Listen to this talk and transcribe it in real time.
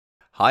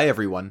Hi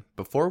everyone.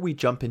 Before we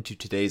jump into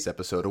today's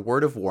episode, a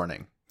word of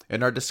warning.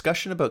 In our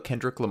discussion about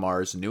Kendrick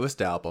Lamar's newest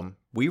album,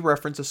 we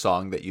reference a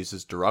song that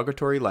uses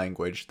derogatory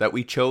language that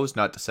we chose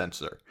not to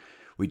censor.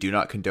 We do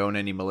not condone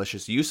any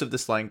malicious use of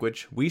this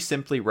language, we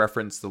simply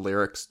reference the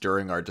lyrics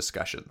during our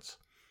discussions.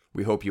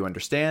 We hope you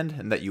understand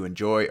and that you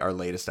enjoy our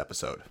latest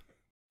episode.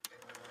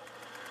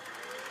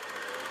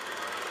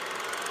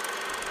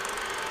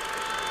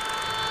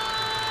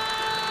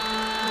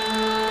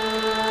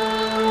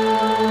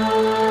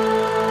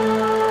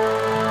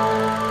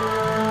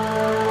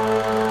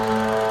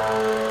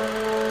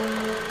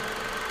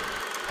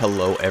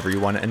 Hello,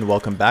 everyone, and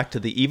welcome back to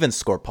the Even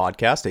Score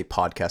Podcast, a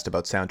podcast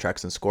about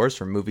soundtracks and scores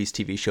from movies,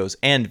 TV shows,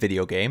 and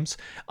video games.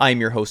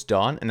 I'm your host,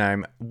 Don, and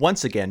I'm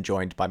once again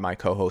joined by my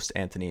co-hosts,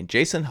 Anthony and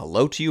Jason.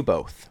 Hello to you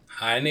both.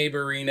 Hi,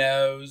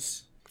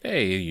 neighborinos.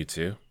 Hey, you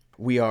two.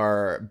 We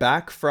are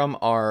back from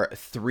our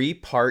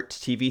three-part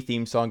TV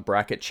theme song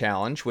bracket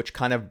challenge, which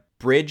kind of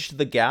bridged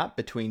the gap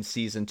between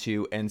season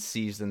 2 and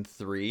season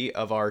 3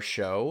 of our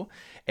show.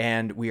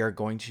 And we are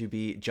going to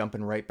be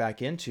jumping right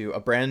back into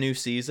a brand new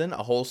season,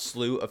 a whole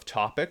slew of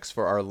topics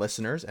for our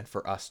listeners and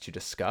for us to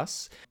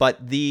discuss.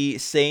 But the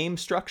same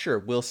structure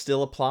will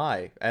still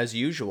apply as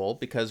usual,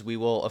 because we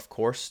will, of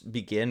course,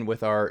 begin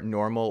with our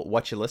normal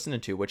What You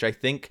Listening To, which I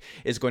think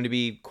is going to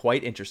be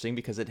quite interesting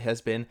because it has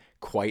been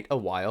quite a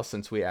while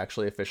since we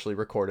actually officially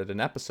recorded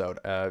an episode.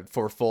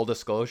 For full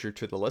disclosure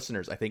to the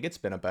listeners, I think it's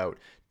been about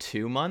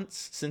 2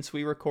 months since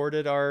we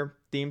recorded our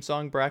theme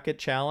song bracket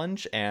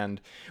challenge,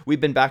 and we've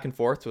been back and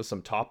forth with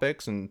some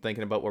topics and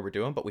thinking about what we're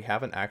doing, but we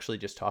haven't actually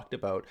just talked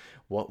about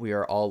what we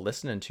are all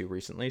listening to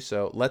recently.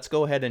 So let's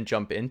go ahead and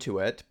jump into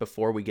it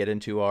before we get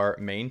into our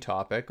main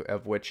topic,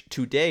 of which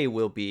today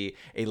will be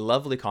a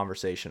lovely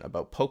conversation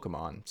about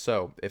Pokemon.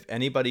 So if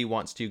anybody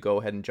wants to go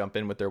ahead and jump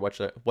in with their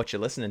what you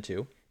listening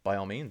to, by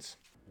all means.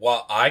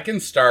 Well, I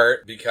can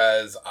start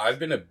because I've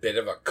been a bit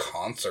of a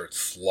concert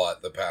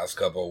slut the past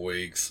couple of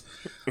weeks.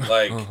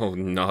 Like, oh,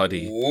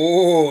 naughty.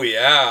 Ooh,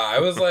 yeah. I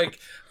was like,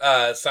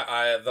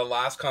 the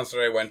last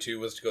concert I went to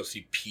was to go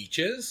see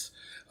Peaches,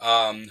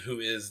 who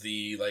is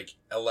the like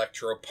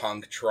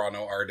electro-punk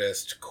Toronto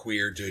artist,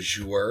 queer du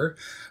jour.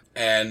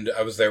 And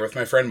I was there with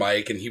my friend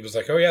Mike, and he was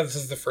like, oh yeah, this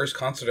is the first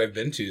concert I've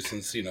been to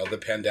since, the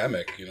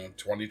pandemic,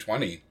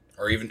 2020.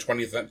 Or even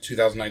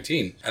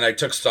 2019. And I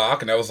took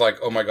stock and I was like,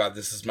 oh my God,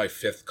 this is my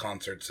 5th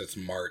concert since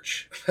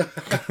March.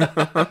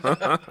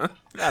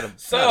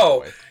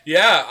 So,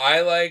 yeah,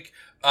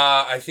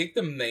 I think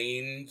the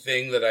main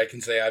thing that I can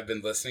say I've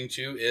been listening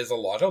to is a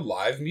lot of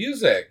live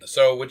music.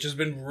 So, which has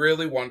been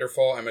really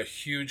wonderful. I'm a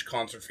huge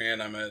concert fan.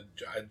 I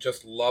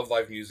just love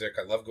live music.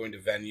 I love going to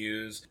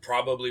venues.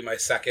 Probably my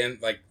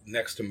second,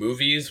 next to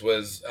movies,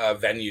 was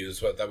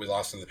venues that we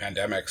lost in the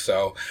pandemic.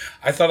 So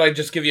I thought I'd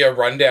just give you a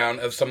rundown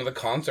of some of the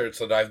concerts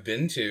that I've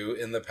been to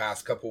in the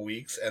past couple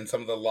weeks and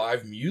some of the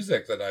live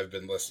music that I've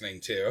been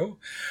listening to.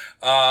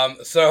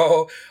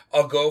 So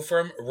I'll go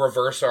from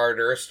reverse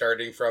order,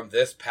 starting from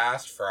this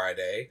past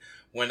Friday,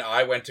 when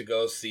I went to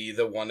go see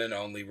the one and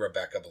only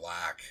Rebecca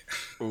Black.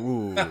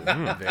 Ooh,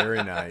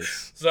 very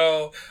nice.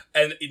 So,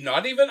 and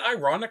not even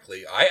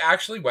ironically, I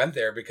actually went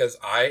there because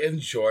I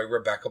enjoy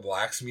Rebecca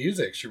Black's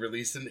music. She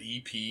released an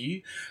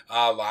EP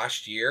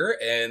last year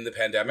in the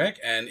pandemic,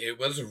 and it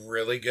was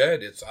really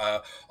good. It's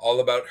all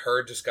about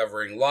her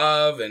discovering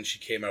love, and she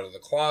came out of the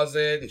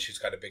closet, and she's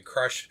got a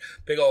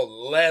big old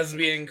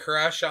lesbian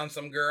crush on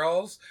some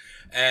girls.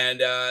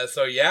 And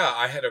so, yeah,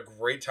 I had a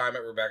great time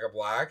at Rebecca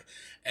Black,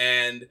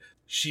 and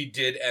she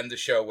did end the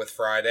show with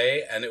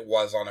Friday, and it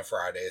was on a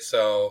Friday.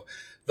 So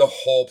the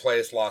whole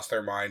place lost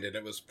their mind, and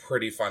it was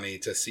pretty funny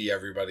to see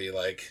everybody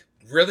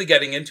really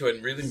getting into it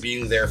and really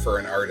being there for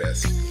an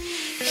artist.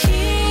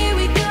 Here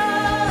we go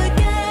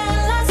again.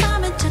 Last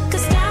time it took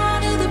us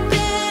down to the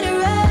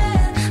bitter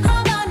end.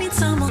 Oh, I need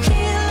some more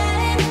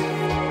healing,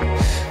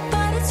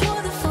 but it's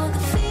worth it for the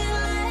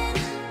feeling.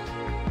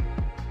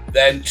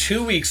 Then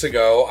 2 weeks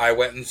ago, I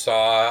went and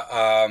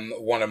saw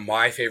one of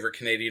my favorite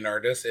Canadian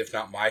artists, if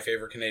not my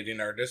favorite Canadian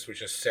artist,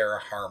 which is Sarah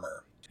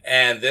Harmer.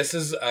 And this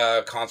is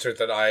a concert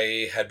that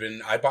I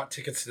bought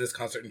tickets to this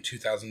concert in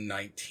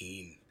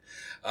 2019.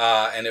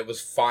 And it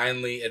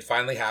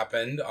finally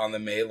happened on the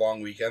May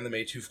long weekend, the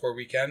May 2-4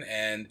 weekend.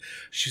 And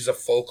she's a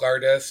folk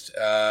artist,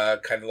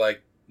 kind of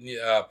like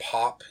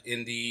pop,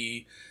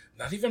 indie.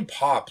 Not even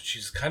pop.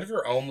 She's kind of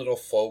her own little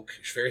folk.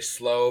 She's very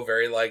slow,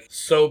 very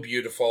so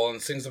beautiful, and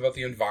sings about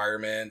the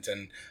environment.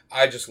 And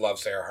I just love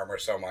Sarah Harmer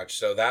so much.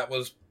 So that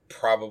was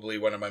probably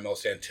my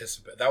most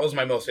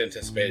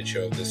anticipated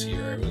show of this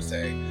year, I would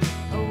say.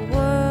 A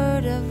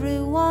word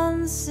every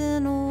once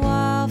in a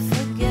while,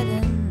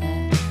 forgetting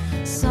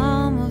that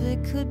some of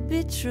it could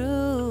be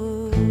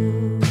true.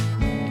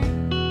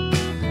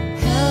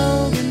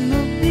 Held in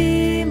the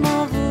beam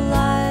of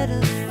light,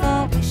 a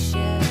thought we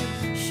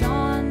shared,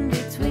 shone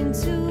between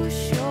two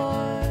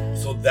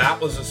shores. So that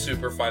was a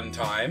super fun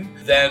time.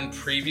 Then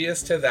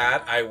previous to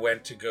that, I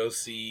went to go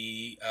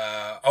see,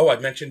 I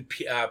mentioned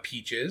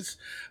Peaches.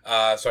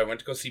 So I went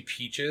to go see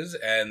Peaches,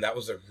 and that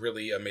was a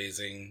really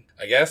amazing,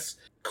 I guess,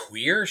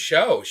 queer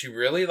show. She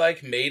really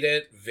like made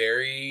it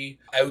very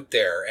out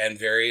there and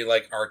very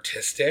like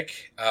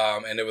artistic.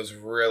 And it was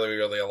really,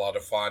 really a lot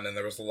of fun. And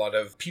there was a lot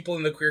of people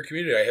in the queer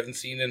community I haven't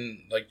seen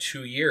in like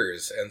 2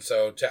 years. And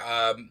so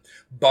to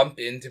bump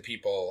into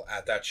people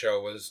at that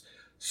show was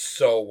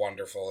so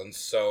wonderful and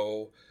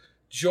so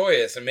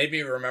joyous, and made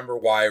me remember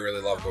why I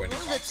really love going to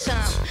All the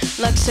concerts.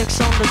 time, like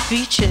sex on the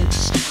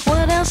beaches.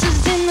 What else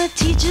is in the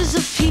teachers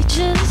of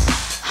peaches?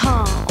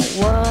 Huh,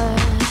 what?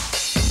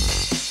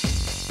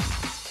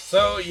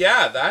 So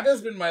yeah, that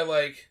has been my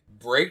like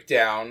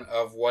breakdown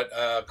of what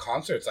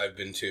concerts I've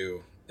been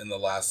to in the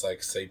last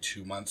like say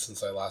 2 months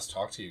since I last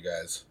talked to you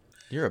guys.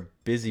 You're a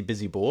busy,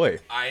 busy boy.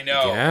 I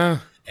know. Yeah.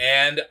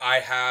 And I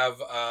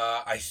have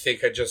I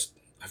think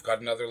I've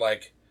got another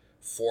like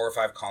 4 or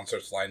 5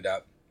 concerts lined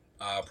up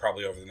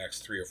probably over the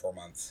next 3 or 4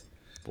 months.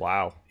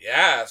 Wow.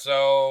 Yeah,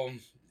 so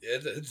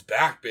it's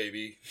back,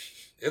 baby.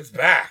 It's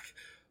back.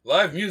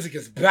 Live music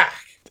is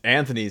back.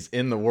 Anthony's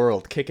in the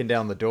world, kicking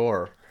down the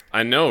door.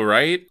 I know,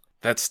 right?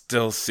 That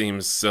still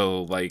seems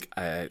so like,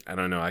 I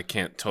don't know, I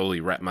can't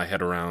totally wrap my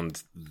head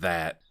around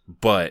that,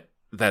 but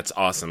that's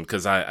awesome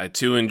because I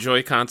too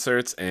enjoy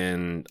concerts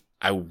and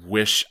I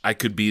wish I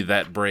could be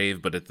that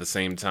brave, but at the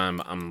same time,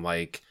 I'm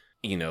like,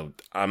 you know,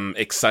 I'm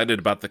excited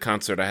about the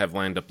concert I have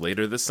lined up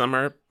later this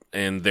summer,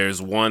 and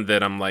there's one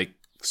that I'm like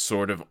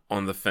sort of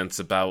on the fence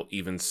about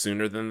even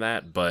sooner than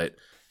that, but,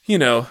 you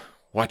know,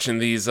 watching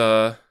these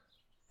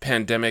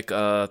pandemic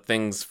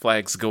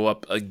flags go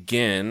up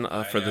again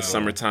for know. the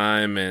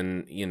summertime,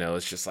 and you know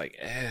it's just like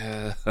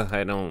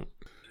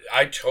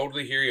I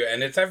totally hear you,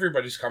 and it's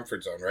everybody's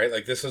comfort zone, right?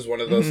 Like this is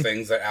one of those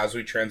things that as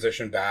we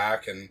transition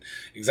back, and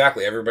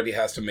exactly, everybody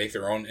has to make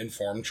their own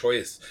informed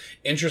choice.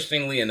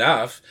 Interestingly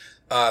enough,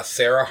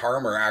 Sarah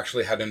Harmer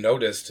actually had a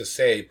notice to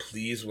say,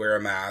 please wear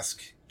a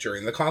mask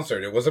during the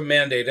concert. It wasn't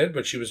mandated,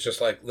 but she was just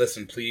like,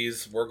 listen,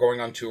 please, we're going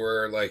on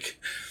tour, like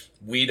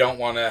we don't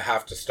want to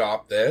have to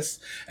stop this.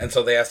 And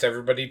so they asked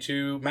everybody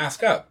to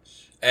mask up.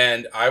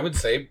 And I would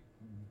say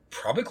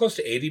probably close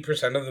to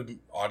 80% of the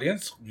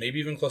audience, maybe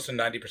even close to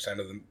 90%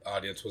 of the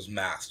audience was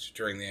masked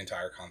during the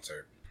entire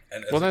concert.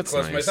 And Well, that's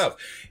close to nice. myself.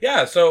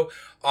 Yeah, so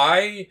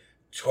I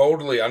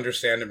totally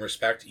understand and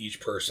respect each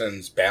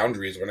person's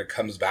boundaries when it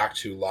comes back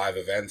to live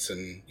events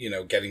and, you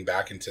know, getting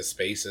back into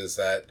spaces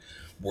that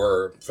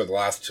were, for the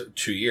last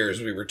 2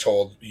 years, we were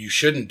told you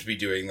shouldn't be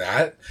doing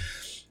that.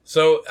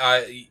 So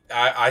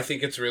I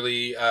think it's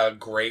really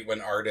great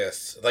when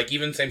artists, like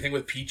even same thing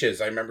with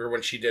Peaches. I remember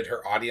when she did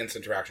her audience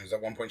interactions.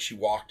 At one point she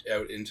walked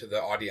out into the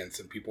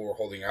audience and people were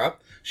holding her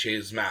up. She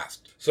is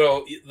masked.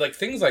 So like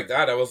things like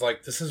that, I was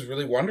like, this is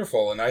really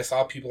wonderful. And I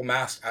saw people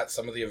masked at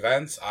some of the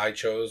events. I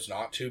chose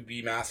not to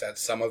be masked at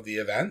some of the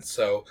events.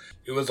 So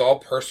it was all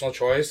personal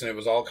choice and it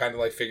was all kind of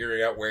like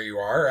figuring out where you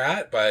are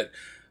at. But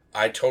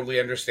I totally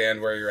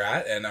understand where you're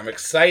at, and I'm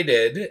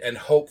excited, and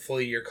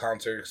hopefully your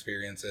concert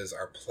experiences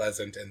are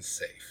pleasant and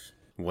safe.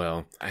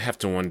 Well, I have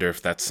to wonder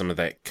if that's some of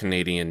that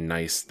Canadian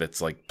nice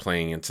that's like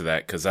playing into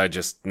that, because I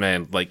just,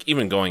 man, like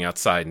even going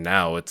outside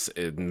now,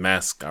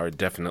 masks are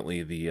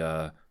definitely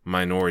the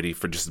minority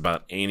for just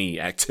about any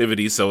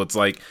activity. So it's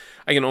like,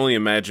 I can only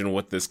imagine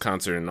what this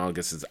concert in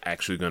August is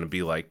actually going to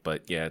be like.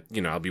 But yeah,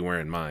 you know, I'll be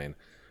wearing mine.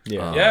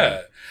 Yeah.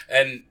 Yeah,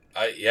 and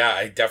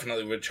I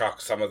definitely would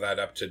chalk some of that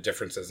up to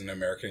differences in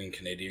American and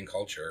Canadian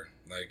culture.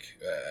 Like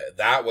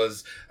that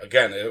was,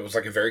 again, it was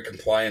like a very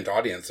compliant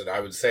audience, and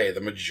I would say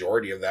the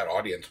majority of that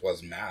audience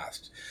was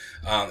masked,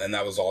 and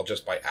that was all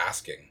just by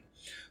asking.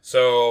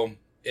 So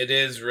it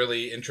is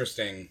really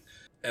interesting,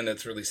 and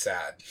it's really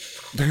sad.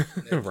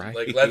 Right.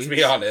 Like, let's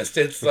be honest.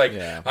 It's like,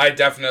 Yeah. I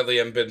definitely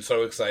have been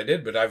so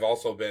excited, but I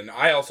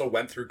also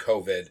went through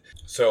COVID.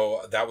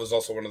 So that was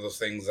also one of those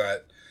things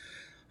that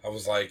I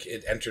was like,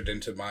 it entered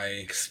into my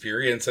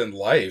experience in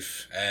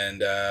life.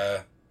 And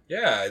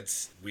yeah,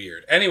 it's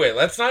weird. Anyway,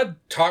 let's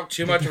not talk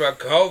too much about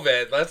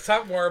COVID. Let's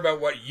talk more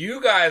about what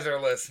you guys are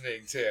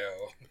listening to.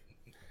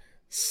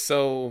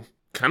 So,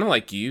 kind of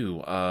like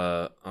you,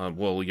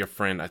 well, your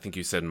friend, I think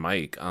you said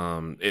Mike,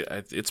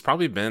 it's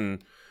probably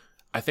been,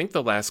 I think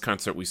the last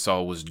concert we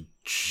saw was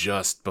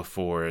just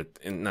before,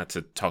 and not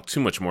to talk too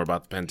much more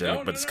about the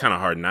pandemic, but it's kind of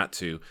hard not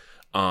to,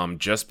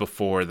 just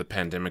before the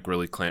pandemic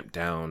really clamped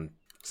down.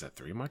 Was that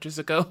 3 marches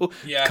ago?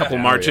 Yeah. A couple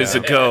marches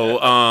ago,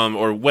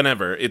 or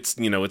whenever it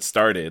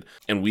started,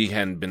 and we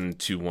hadn't been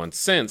to one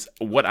since.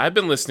 What I've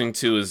been listening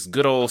to is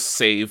good old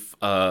safe,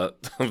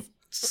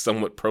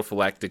 somewhat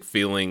prophylactic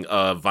feeling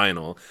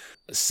vinyl.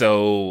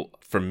 So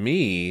for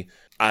me,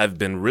 I've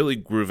been really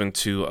grooving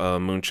to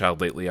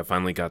Moonchild lately. I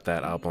finally got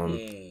that album.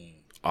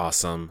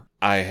 Awesome.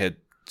 I had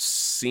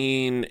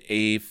seen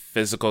a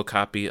physical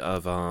copy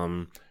of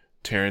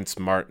Terrence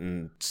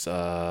Martin's,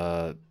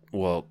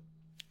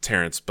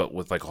 Terrence, but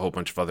with like a whole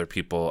bunch of other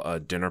people,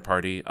 Dinner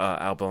Party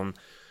album.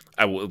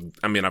 I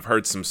mean, I've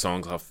heard some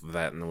songs off of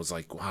that, and it was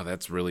like, wow,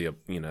 that's really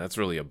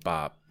a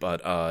bop.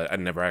 But I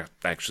never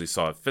actually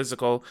saw it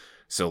physical,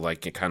 so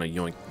like it kind of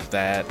yoinked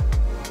that.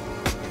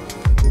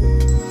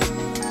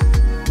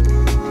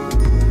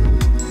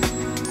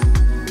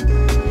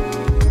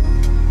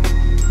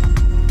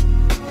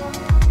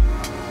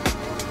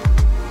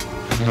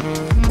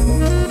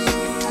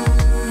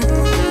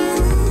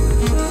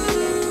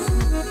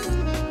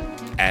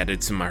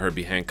 Added to my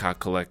Herbie Hancock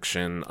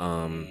collection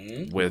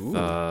with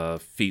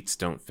Feats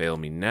Don't Fail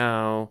Me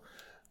Now.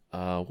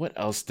 What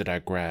else did I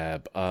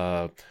grab?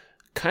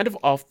 Kind of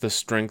off the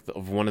strength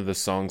of one of the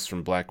songs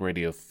from Black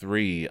Radio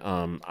 3,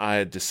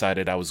 I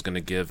decided I was going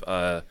to give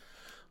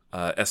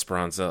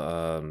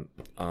Esperanza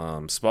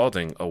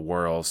Spalding a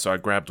whirl. So I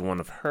grabbed one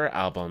of her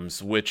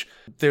albums, which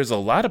there's a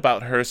lot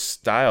about her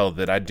style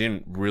that I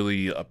didn't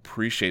really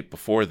appreciate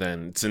before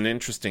then. It's an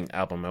interesting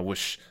album. I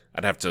wish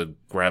I'd have to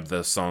grab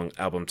the song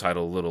album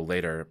title a little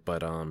later,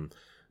 but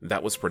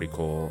that was pretty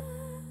cool.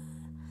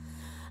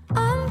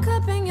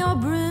 Uncupping your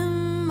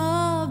brim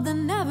of the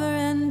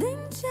never-ending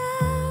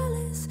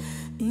chalice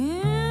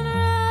in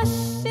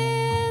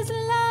rushes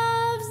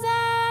love's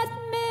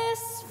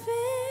atmosphere.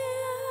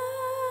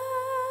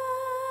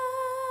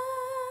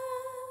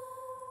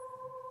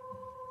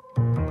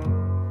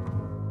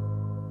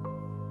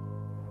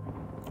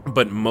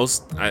 But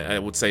I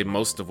would say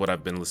most of what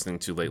I've been listening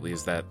to lately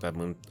is that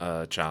Moon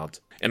Child,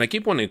 and I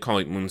keep wanting to call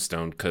it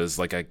Moonstone because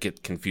like I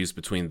get confused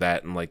between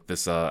that and like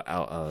this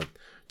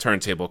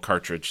turntable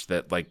cartridge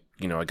that like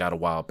I got a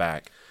while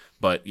back.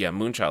 But yeah,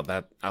 Moonchild,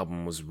 that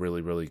album was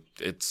really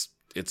it's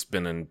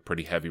been in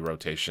pretty heavy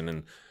rotation,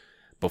 and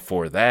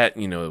before that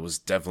it was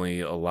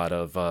definitely a lot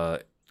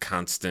of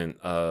constant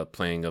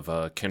playing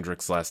of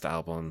Kendrick's last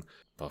album.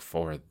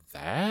 Before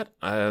that,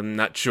 I'm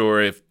not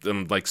sure if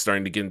I'm like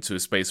starting to get into a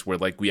space where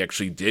like we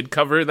actually did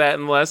cover that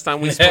in the last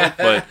time we spoke,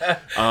 but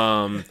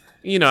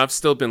I've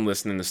still been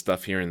listening to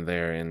stuff here and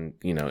there and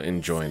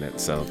enjoying it,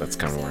 so that's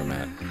kind of where I'm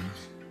at.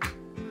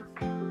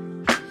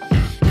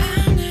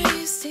 I'm not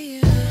used to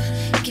you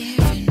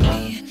giving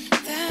me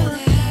the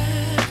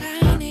love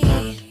I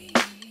need.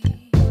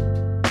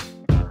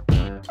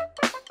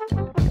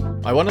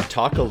 I want to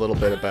talk a little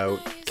bit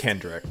about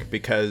Kendrick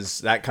because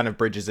that kind of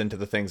bridges into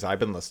the things I've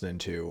been listening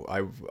to.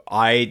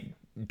 I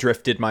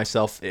drifted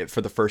myself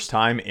for the first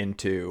time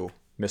into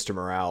Mr.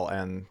 Morale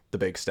and the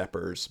Big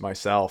Steppers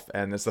myself,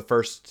 and it's the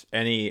first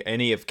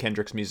any of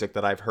Kendrick's music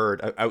that I've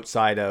heard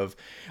outside of,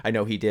 I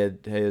know he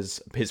did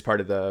his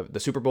part of the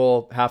Super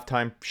Bowl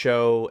halftime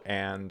show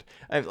and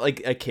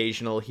like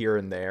occasional here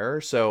and there,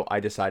 so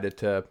I decided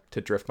to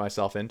drift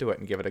myself into it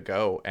and give it a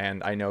go.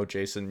 And I know,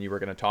 Jason, you were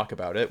going to talk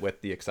about it with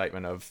the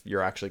excitement of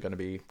you're actually going to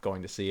be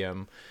going to see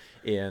him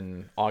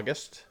in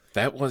August.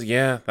 That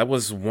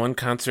was one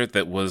concert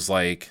that was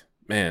like,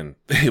 man,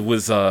 it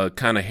was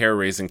kind of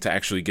hair-raising to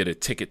actually get a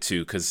ticket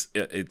to, because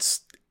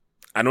it's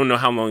I don't know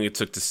how long it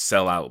took to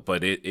sell out,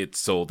 but it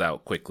sold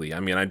out quickly. I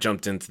mean, I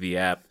jumped into the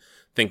app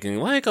thinking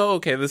like, oh,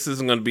 okay, this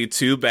isn't going to be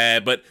too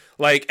bad. But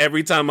like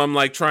every time I'm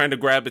like trying to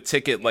grab a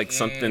ticket, like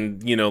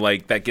something,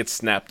 like that gets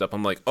snapped up.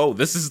 I'm like, oh,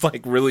 this is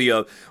like really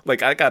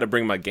like I got to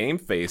bring my game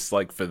face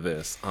like for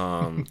this.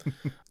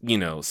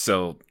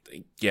 So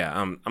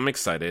yeah, I'm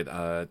excited.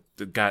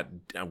 Got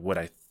what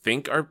I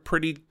think are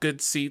pretty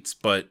good seats,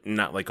 but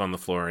not like on the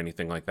floor or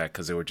anything like that,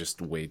 because they were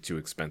just way too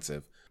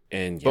expensive.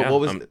 And yeah,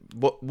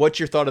 but what's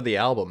your thought of the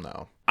album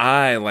though?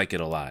 I like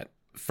it a lot.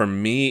 For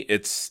me,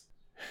 it's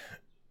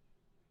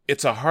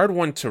a hard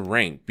one to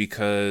rank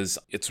because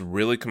it's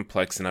really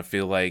complex, and I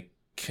feel like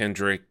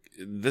Kendrick,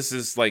 this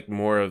is like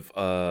more of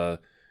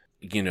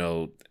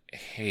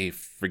hey,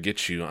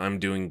 forget you, I'm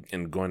doing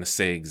and going to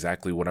say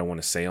exactly what I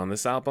want to say on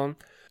this album.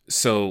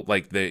 So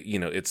like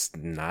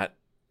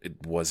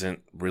it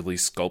wasn't really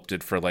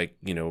sculpted for like,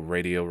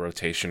 radio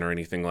rotation or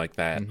anything like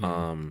that.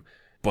 Mm-hmm.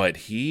 But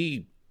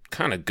he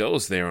kind of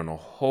goes there on a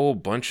whole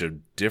bunch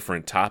of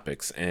different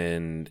topics.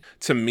 And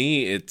to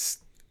me, it's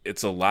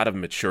a lot of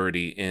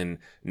maturity in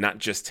not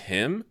just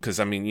him, because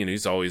I mean,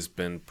 he's always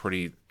been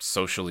pretty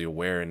socially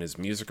aware in his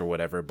music or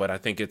whatever, but I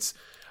think it's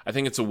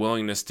a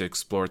willingness to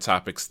explore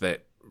topics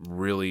that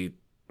really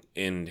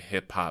in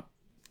hip hop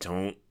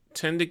don't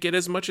tend to get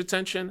as much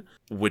attention,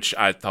 which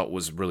I thought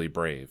was really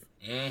brave.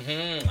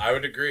 I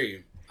would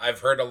agree.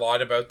 I've heard a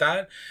lot about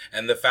that,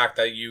 and the fact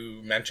that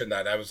you mentioned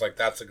that, I was like,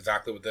 that's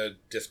exactly what the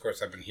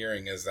discourse I've been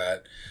hearing, is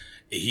that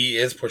he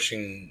is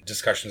pushing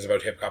discussions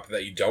about hip-hop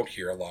that you don't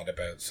hear a lot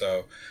about.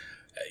 So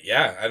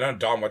yeah, I don't know,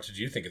 Dom, what did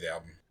you think of the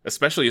album?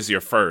 Especially as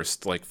your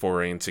first like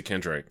foray into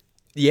Kendrick.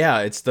 Yeah,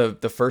 it's the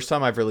first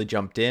time I've really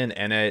jumped in,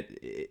 and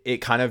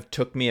it kind of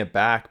took me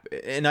aback.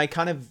 And I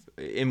kind of,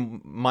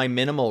 in my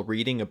minimal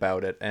reading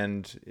about it,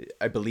 and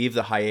I believe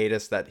the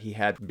hiatus that he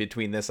had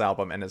between this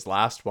album and his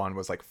last one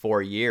was like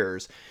 4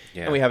 years.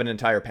 Yeah. And we have an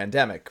entire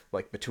pandemic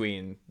like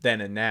between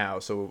then and now.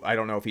 So I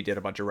don't know if he did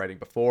a bunch of writing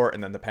before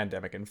and then the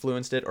pandemic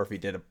influenced it, or if he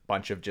did a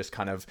bunch of just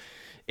kind of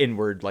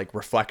inward like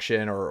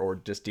reflection or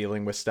just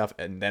dealing with stuff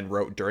and then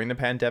wrote during the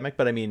pandemic.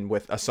 But I mean,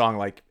 with a song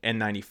like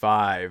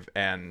N95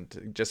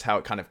 and just how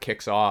it kind of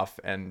kicks off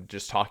and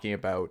just talking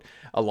about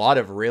a lot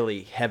of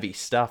really heavy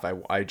stuff,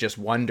 I just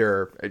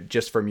wonder,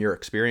 just from your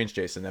experience,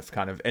 Jason, if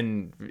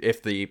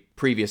the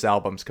previous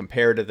albums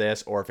compare to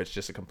this, or if it's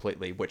just a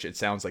completely, which it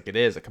sounds like it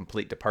is, a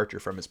complete departure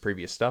from his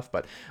previous stuff.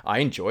 But I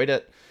enjoyed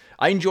it.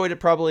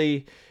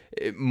 Probably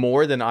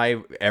more than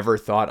I ever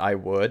thought I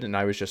would. And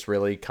I was just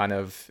really kind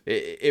of,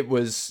 it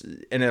was,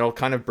 and it'll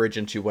kind of bridge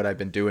into what I've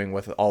been doing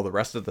with all the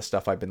rest of the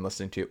stuff I've been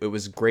listening to. It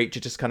was great to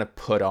just kind of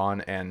put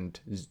on and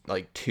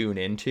like tune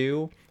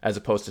into, as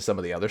opposed to some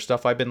of the other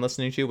stuff I've been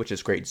listening to, which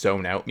is great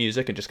zone out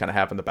music and just kind of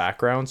have in the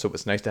background. So it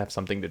was nice to have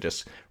something to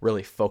just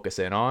really focus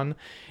in on.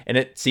 And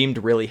it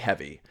seemed really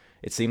heavy.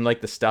 It seemed like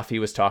the stuff he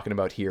was talking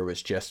about here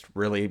was just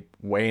really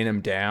weighing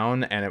him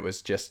down, and it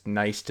was just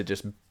nice to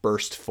just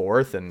burst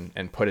forth and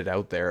put it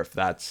out there, if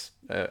that's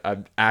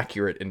an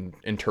accurate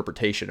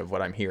interpretation of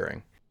what I'm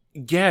hearing.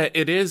 Yeah,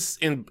 it is,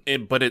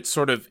 but it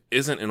sort of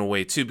isn't in a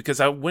way, too,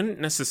 because I wouldn't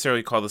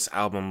necessarily call this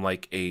album,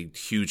 like, a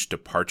huge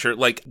departure.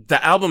 Like,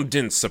 the album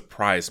didn't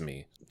surprise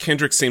me.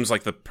 Kendrick seems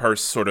like the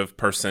sort of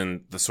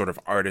person, the sort of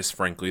artist,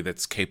 frankly,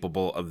 that's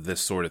capable of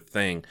this sort of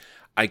thing.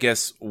 I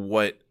guess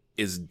what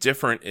is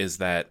different is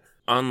that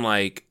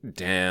unlike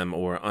Damn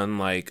or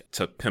unlike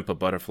To Pimp a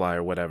Butterfly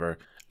or whatever,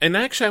 and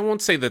actually I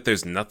won't say that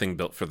there's nothing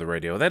built for the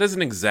radio. That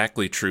isn't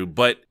exactly true,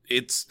 but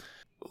it's,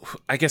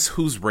 I guess,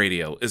 whose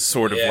radio is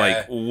sort of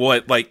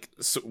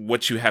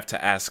what you have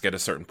to ask at a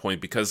certain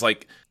point, because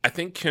like I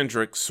think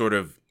Kendrick sort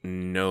of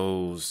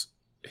knows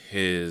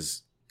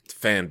his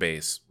fan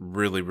base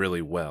really,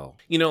 really well.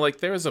 You know, like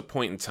there was a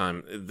point in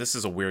time, this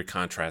is a weird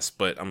contrast,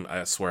 but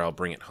I swear I'll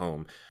bring it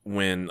home.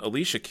 When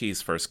Alicia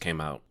Keys first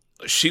came out,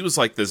 she was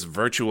like this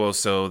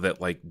virtuoso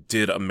that like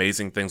did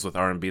amazing things with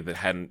R&B that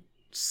hadn't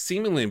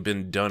seemingly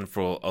been done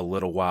for a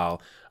little while,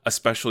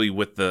 especially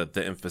with the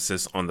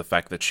emphasis on the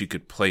fact that she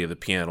could play the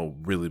piano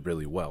really,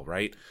 really well,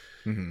 right?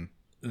 Mm-hmm.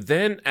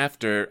 Then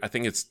after, I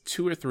think it's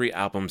 2 or 3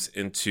 albums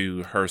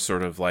into her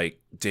sort of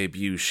like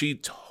debut, she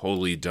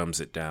totally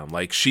dumbs it down.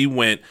 Like she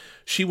went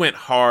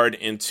hard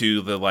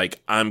into the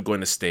like, I'm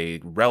going to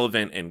stay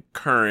relevant and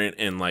current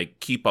and like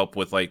keep up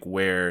with like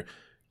where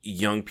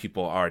young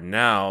people are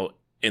now,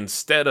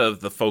 instead of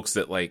the folks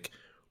that like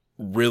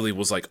really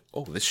was like,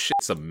 oh, this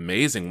shit's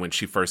amazing when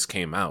she first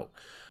came out.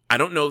 I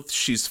don't know if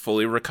she's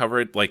fully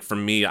recovered. Like for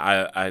me,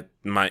 I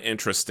my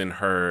interest in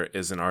her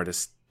as an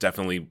artist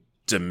definitely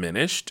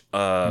diminished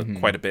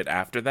quite a bit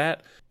after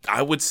that.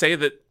 I would say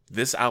that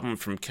this album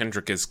from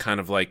Kendrick is kind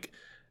of like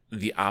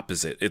the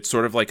opposite. It's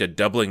sort of like a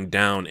doubling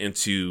down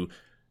into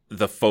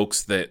the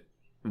folks that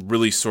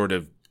really sort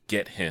of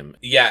get him.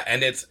 Yeah,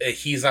 and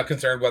he's not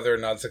concerned whether or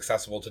not it's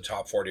accessible to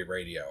top 40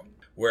 radio.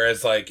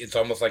 Whereas, like, it's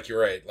almost like you're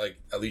right. Like,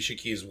 Alicia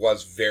Keys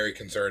was very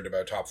concerned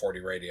about top 40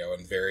 radio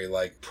and very,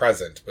 like,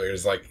 present. But it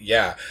was like,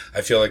 yeah,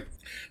 I feel like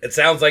it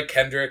sounds like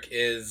Kendrick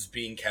is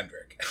being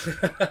Kendrick.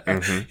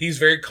 Mm-hmm. He's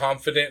very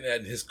confident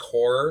in his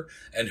core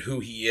and who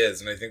he is.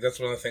 And I think that's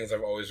one of the things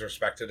I've always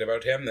respected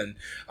about him. And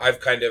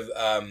I've kind of,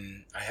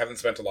 I haven't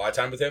spent a lot of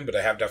time with him, but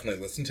I have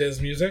definitely listened to his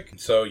music.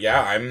 So,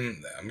 yeah,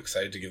 I'm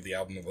excited to give the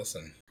album a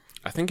listen.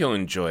 I think you'll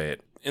enjoy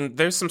it. And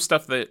there's some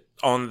stuff that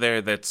on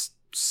there that's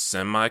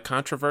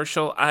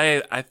semi-controversial.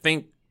 I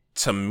think,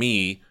 to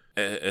me,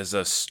 as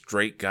a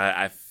straight guy,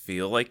 I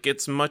feel like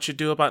it's Much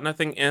Ado About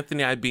Nothing.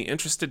 Anthony, I'd be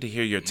interested to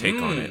hear your take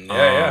on it.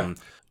 Yeah.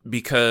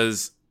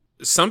 Because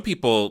some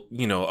people,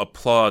 you know,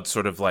 applaud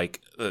sort of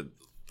like, and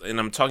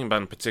I'm talking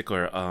about in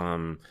particular,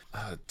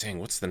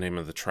 what's the name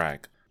of the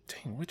track?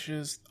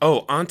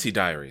 Auntie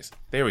Diaries.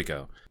 There we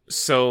go.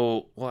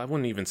 So, well, I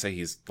wouldn't even say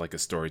he's like a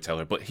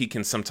storyteller, but he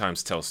can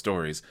sometimes tell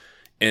stories.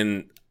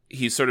 And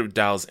he sort of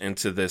dials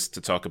into this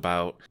to talk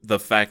about the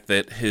fact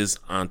that his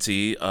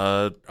auntie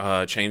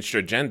changed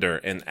her gender,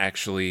 and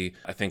actually,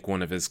 I think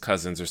one of his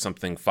cousins or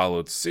something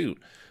followed suit.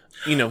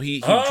 You know, he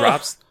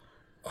drops...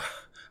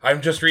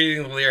 I'm just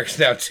reading the lyrics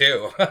now,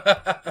 too.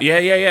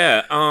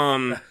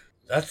 Yeah.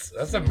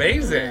 That's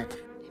amazing.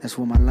 That's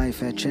when my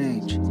life had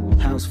changed.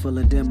 House full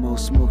of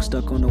demos, smoke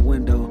stuck on the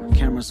window.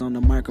 Cameras on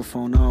the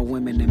microphone, all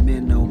women and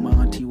men know. My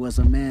auntie was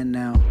a man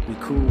now, we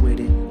cool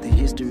with it. The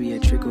history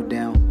had trickled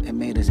down and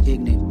made us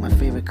ignorant. My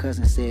favorite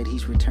cousin said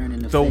he's returning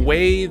the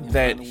way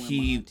that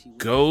he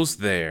goes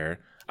there.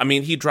 I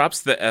mean, he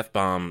drops the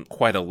F-bomb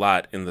quite a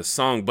lot in the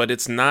song, but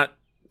it's not,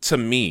 to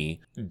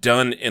me,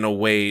 done in a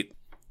way...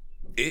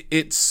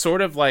 It's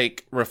sort of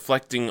like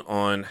reflecting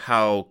on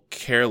how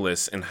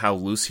careless and how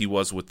loose he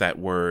was with that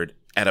word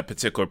at a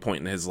particular point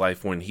in his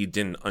life when he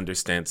didn't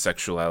understand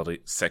sexuality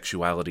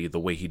the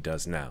way he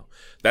does now.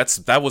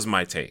 That was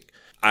my take.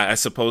 I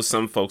suppose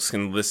some folks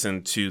can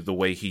listen to the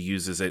way he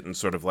uses it and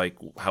sort of like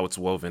how it's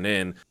woven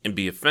in and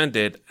be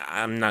offended.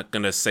 I'm not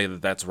going to say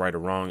that that's right or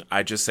wrong.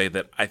 I just say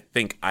that I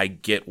think I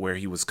get where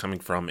he was coming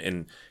from,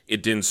 and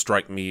it didn't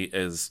strike me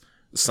as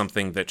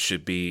something that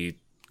should be,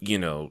 you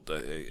know,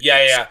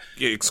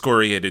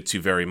 excoriated to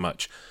very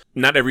much.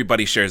 Not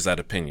everybody shares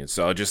that opinion,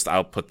 so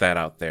I'll put that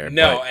out there.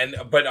 No,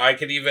 but I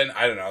could even,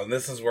 I don't know, and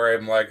this is where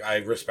I'm like, I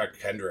respect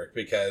Kendrick,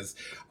 because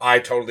I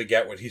totally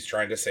get what he's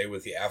trying to say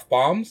with the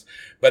F-bombs,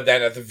 but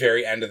then at the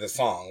very end of the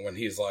song, when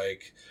he's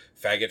like,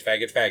 faggot,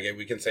 faggot, faggot.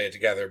 We can say it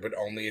together, but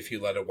only if you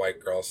let a white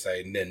girl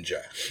say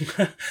ninja.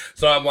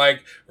 So I'm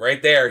like,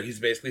 right there, he's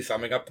basically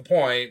summing up the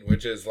point,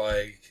 which is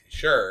like,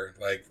 sure,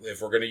 like,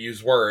 if we're going to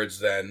use words,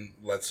 then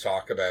let's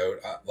talk about,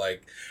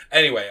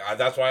 anyway,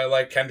 that's why I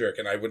like Kendrick,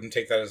 and I wouldn't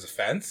take that as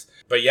offense.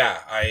 But yeah,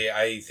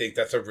 I think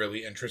that's a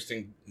really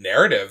interesting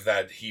narrative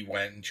that he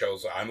went and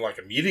chose. I'm like,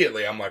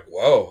 immediately, I'm like,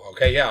 whoa,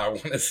 okay, yeah, I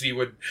want to see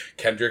what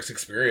Kendrick's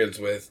experience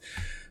with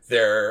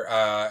their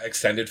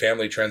extended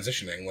family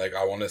transitioning. Like,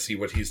 I want to see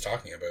what he's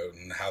talking about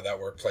and how that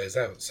work plays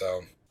out.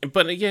 So,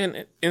 but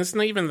again, it's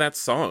not even that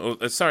song.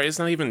 Sorry, it's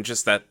not even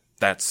just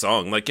that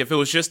song. Like, if it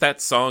was just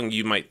that song,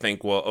 you might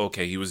think, well,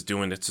 okay, he was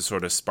doing it to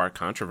sort of spark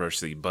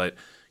controversy. But,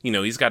 you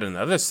know, he's got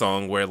another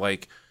song where,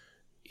 like,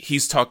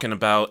 he's talking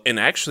about, and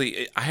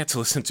actually, I had to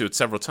listen to it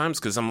several times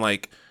because I'm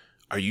like,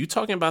 are you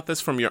talking about this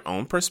from your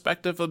own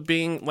perspective of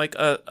being like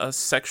a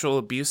sexual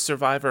abuse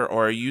survivor,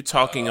 or are you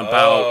talking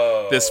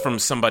about this from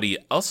somebody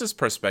else's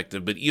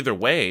perspective? But either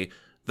way,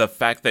 the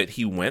fact that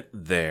he went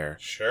there,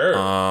 sure,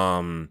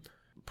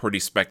 pretty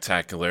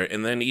spectacular.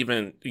 And then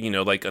even, you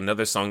know, like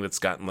another song that's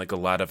gotten like a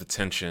lot of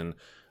attention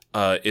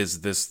is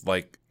this,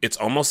 like, it's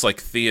almost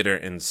like theater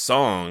and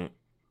song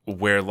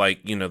where, like,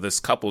 you know, this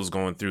couple's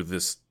going through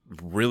this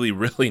really,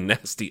 really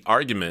nasty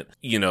argument,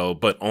 you know,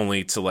 but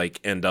only to like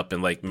end up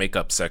in like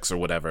makeup sex or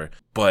whatever.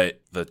 But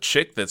the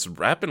chick that's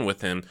rapping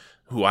with him,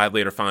 who I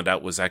later found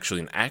out was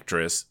actually an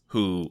actress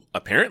who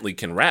apparently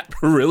can rap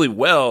really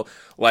well,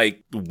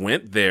 like,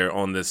 went there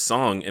on this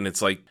song. And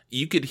it's like,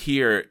 you could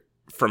hear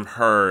from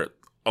her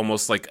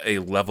almost like a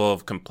level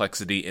of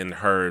complexity in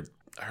her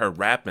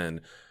rapping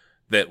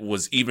that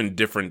was even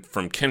different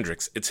from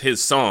Kendrick's. It's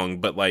his song,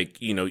 but,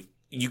 like, you know,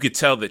 you could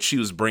tell that she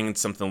was bringing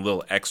something a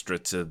little extra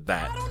to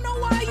that. I don't know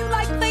why you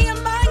like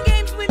playing mind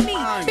games with me.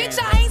 Bitch,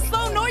 I ain't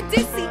slow nor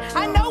dizzy.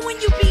 I know when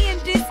you being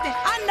distant.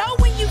 I know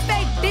when you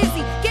fake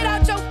busy. Get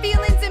out your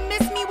feelings and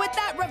miss me with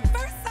that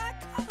reverse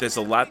psychology. There's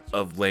a lot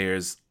of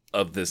layers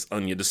of this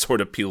onion to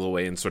sort of peel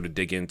away and sort of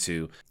dig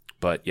into.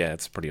 But yeah,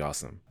 it's pretty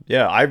awesome.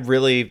 Yeah, I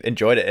really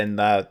enjoyed it. And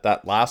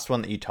that last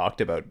one that you talked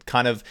about,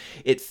 kind of,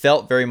 it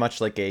felt very much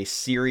like a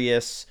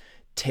serious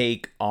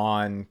take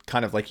on,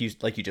 kind of like you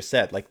just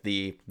said, like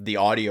the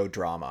audio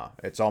drama.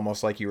 It's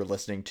almost like you were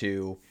listening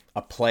to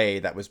a play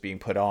that was being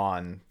put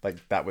on, like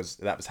that was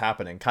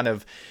happening. Kind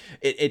of,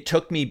 it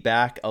took me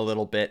back a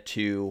little bit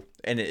to,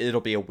 and it'll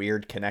be a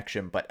weird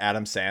connection, but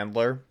Adam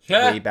Sandler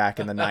way back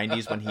in the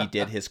 90s when he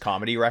did his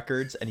comedy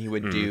records, and he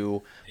would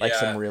do like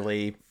some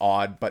really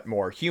odd but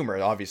more humor,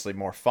 obviously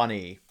more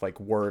funny, like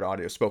word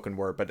audio, spoken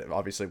word, but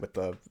obviously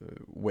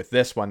with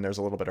this one there's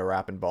a little bit of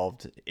rap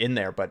involved in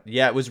there. But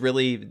yeah, it was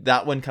really,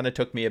 that one kind of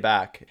took me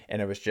aback,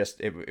 and it was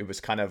just it was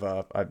kind of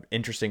a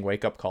interesting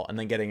wake up call. And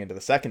then getting into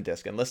the second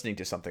disc and listening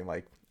to something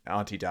like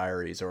Auntie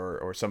Diaries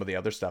or some of the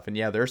other stuff, and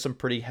yeah, there's some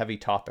pretty heavy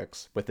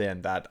topics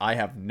within that I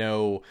have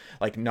no,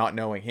 like, not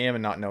knowing him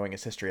and not knowing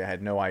his history, I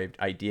had no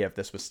idea if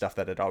this was stuff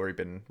that had already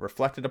been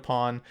reflected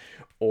upon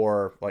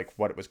or like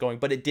what it was going.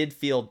 But it did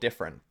feel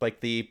different. Like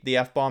the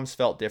F-bombs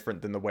felt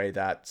different than the way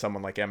that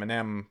someone like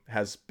Eminem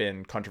has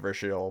been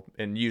controversial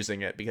in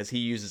using it, because he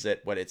uses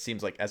it, what it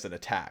seems like, as an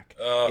attack.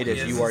 It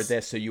is, you are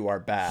this, so you are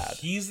bad.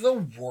 He's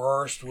the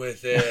worst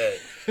with it.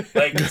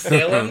 Like,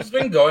 Salem's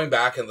been going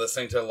back and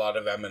listening to a lot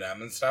of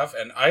Eminem and stuff,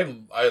 and I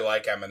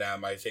like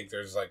Eminem. I think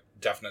there's like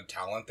definite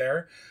talent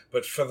there,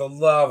 but for the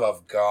love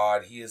of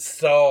God, he is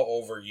so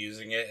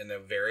overusing it in a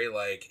very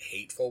like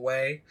hateful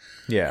way.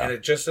 Yeah, and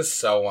it just is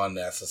so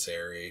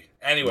unnecessary.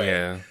 Anyway,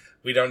 yeah.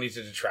 We don't need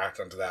to detract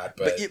onto that,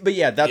 but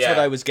yeah, that's what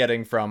I was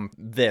getting from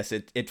this.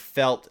 It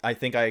felt, I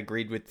think I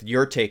agreed with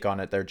your take on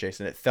it there,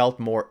 Jason. It felt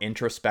more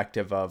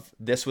introspective of,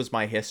 this was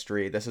my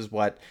history. This is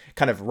what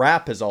kind of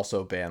rap has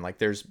also been. Like,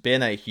 there's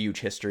been a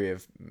huge history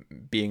of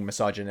being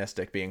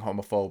misogynistic, being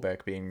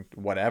homophobic, being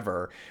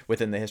whatever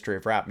within the history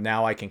of rap.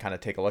 Now I can kind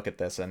of take a look at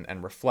this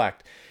and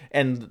reflect.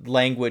 And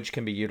language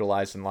can be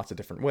utilized in lots of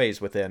different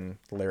ways within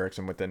lyrics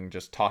and within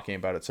just talking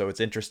about it. So it's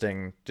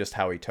interesting just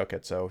how he took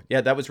it. So yeah,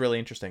 that was really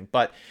interesting.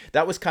 But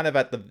that was kind of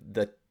at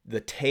the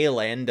tail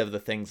end of the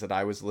things that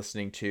I was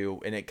listening to,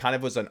 and it kind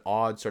of was an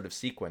odd sort of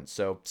sequence.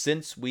 So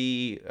since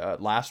we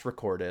last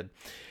recorded,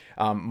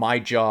 my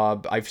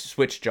job, I've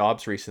switched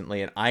jobs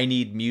recently, and I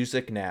need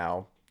music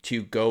now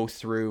to go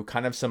through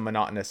kind of some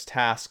monotonous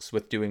tasks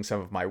with doing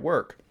some of my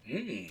work.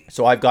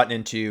 So I've gotten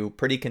into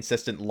pretty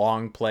consistent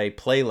long play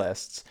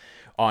playlists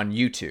on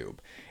YouTube.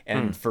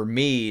 And for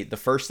me, the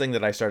first thing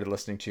that I started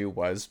listening to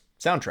was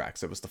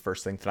soundtracks. It was the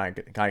first thing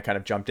that I kind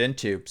of jumped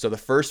into. So the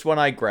first one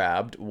I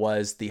grabbed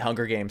was the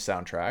Hunger Games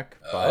soundtrack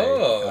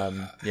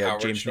by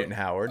James Newton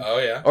Howard. Oh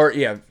yeah. Or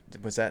yeah,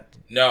 was that?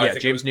 No, yeah,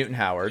 James Newton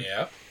Howard.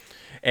 Yeah.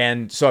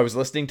 And so I was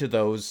listening to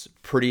those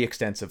pretty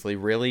extensively,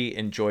 really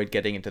enjoyed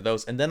getting into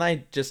those. And then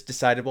I just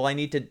decided, well, I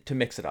need to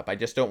mix it up. I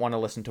just don't want to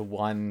listen to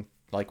one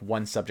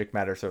subject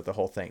matter throughout the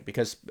whole thing,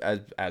 because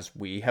as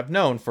we have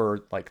known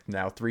for like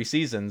now 3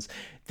 seasons,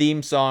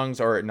 theme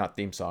songs, or not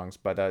theme songs,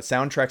 but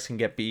soundtracks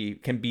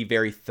can be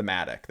very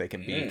thematic. They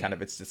can be kind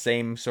of, it's the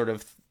same sort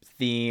of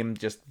theme,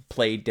 just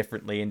played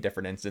differently in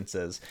different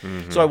instances.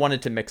 So I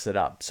wanted to mix it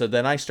up. So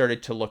then I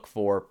started to look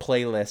for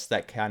playlists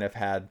that kind of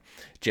had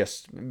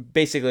just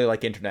basically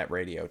like internet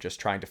radio, just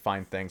trying to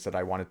find things that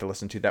I wanted to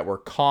listen to that were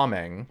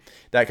calming,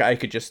 that I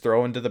could just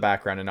throw into the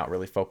background and not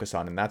really focus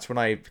on. And that's when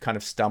I kind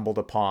of stumbled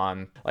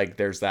upon, like,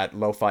 there's that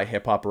lo-fi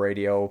hip-hop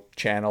radio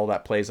channel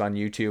that plays on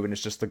YouTube, and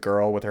it's just the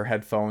girl with her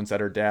headphones at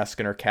her desk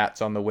and her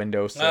cat's on the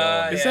windowsill.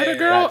 Is that a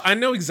girl? I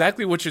know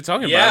exactly what you're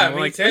talking Yeah, about. I'm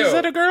me like, too. is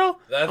that a girl?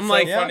 That's I'm so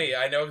like, funny.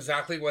 I know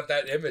exactly what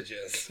that image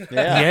is.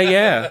 Yeah.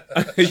 yeah.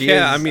 She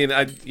yeah, is- I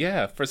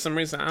mean, for some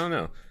reason, I don't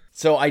know.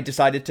 So I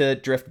decided to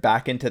drift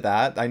back into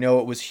that. I know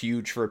it was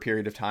huge for a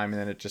period of time,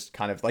 and then it just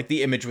kind of, like,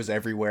 the image was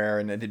everywhere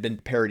and it had been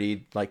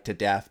parodied like to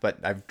death, but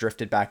I've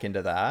drifted back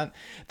into that.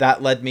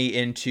 That led me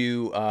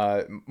into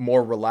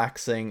more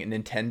relaxing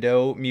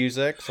Nintendo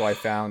music. So I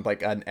found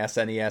like an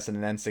SNES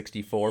and an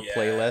N64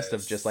 playlist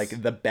of just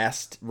like the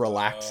best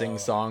relaxing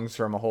songs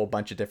from a whole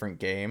bunch of different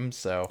games.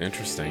 So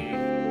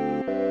Interesting.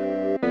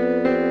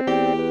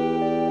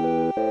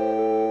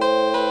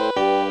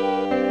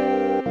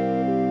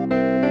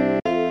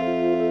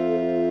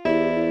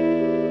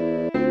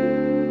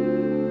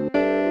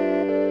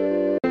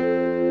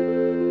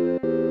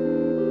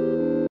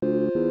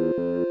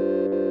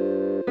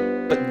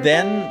 But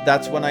then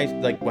that's when I,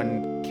 like,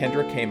 when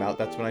Kendra came out,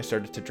 that's when I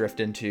started to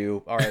drift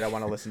into, all right, I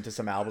want to listen to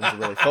some albums and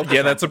really focus Yeah,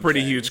 on that's a some pretty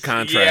things. huge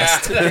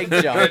contrast. Big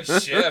jump.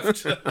 Good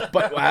shift.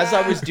 But as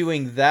I was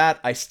doing that,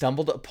 I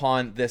stumbled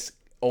upon this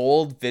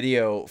old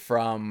video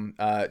from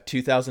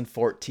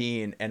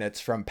 2014, and it's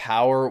from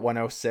Power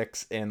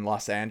 106 in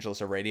Los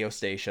Angeles, a radio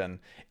station,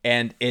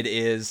 and it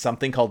is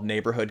something called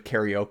Neighborhood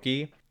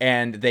Karaoke,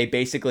 and they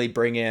basically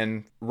bring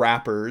in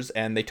rappers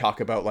and they talk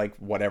about like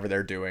whatever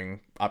they're doing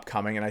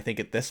upcoming. And I think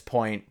at this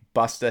point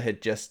Busta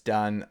had just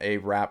done a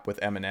rap with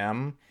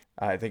Eminem.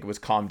 I think it was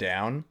Calm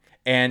Down.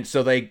 And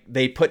so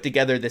they put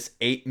together this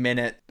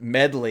 8-minute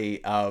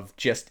medley of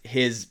just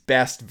his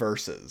best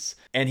verses,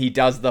 and he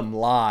does them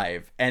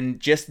live. And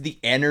just the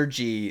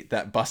energy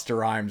that Busta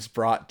Rhymes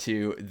brought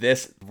to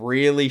this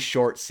really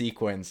short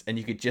sequence, and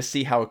you could just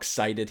see how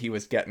excited he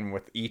was getting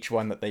with each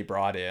one that they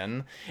brought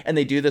in. And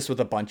they do this with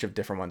a bunch of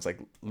different ones, like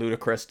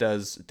Ludacris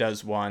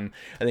does one.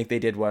 I think they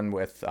did one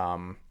with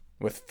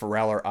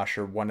Pharrell or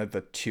Usher, one of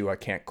the two. I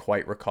can't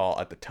quite recall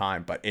at the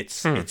time, but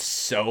it's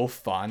so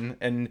fun.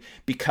 And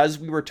because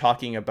we were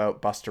talking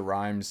about Busta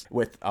Rhymes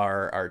with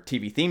our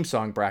TV theme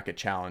song bracket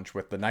challenge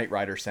with the Knight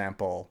Rider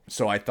sample,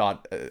 so I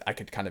thought I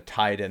could kind of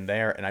tie it in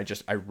there, and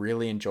I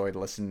really enjoyed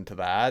listening to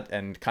that.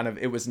 And kind of,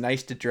 it was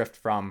nice to drift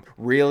from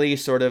really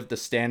sort of the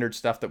standard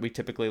stuff that we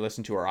typically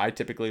listen to, or I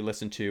typically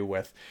listen to,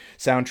 with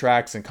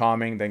soundtracks and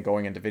calming, then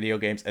going into video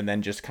games, and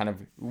then just kind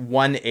of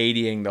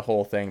 180ing the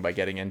whole thing by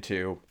getting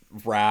into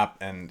rap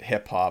and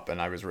hip hop,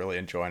 and I was really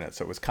enjoying it.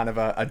 So it was kind of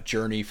a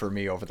journey for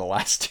me over the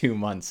last 2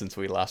 months since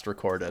we last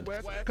recorded.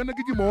 Can I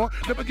give you more?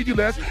 Never give you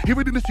less. Hear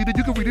it in the city,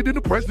 you can read it in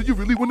the press. Do you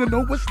really want to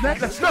know what's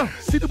next? Let's go.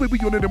 See the way we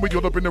on it and we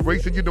all up in the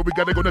race, and you know we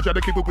gotta go and try to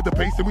keep up with the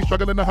pace, and we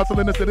struggling to hustle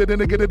and to set it and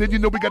to get it, and you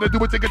know we gotta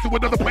do it to get to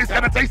another place.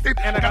 Gotta taste it,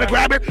 and I gotta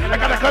grab it, and I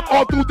gotta cut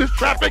all through this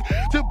traffic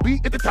to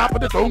be at the top of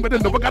the zone, but I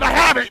know I gotta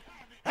have it.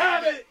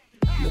 Have it.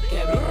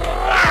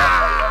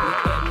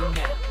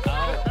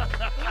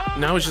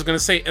 No, I was just gonna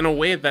say, in a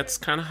way, that's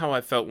kind of how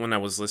I felt when I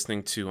was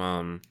listening to,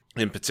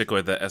 in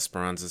particular, the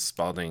Esperanza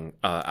Spalding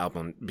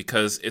album,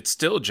 because it's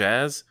still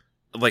jazz.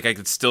 Like, I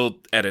could still,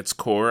 at its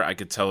core, I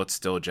could tell it's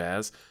still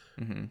jazz.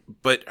 Mm-hmm.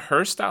 But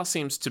her style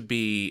seems to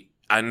be,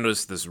 I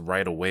noticed this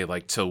right away,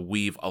 like, to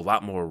weave a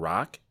lot more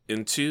rock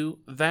into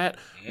that,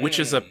 which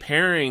is a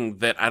pairing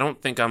that I don't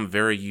think I'm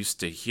very used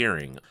to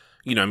hearing.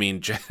 You know, I mean,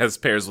 jazz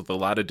pairs with a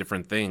lot of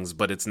different things,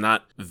 but it's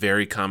not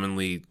very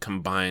commonly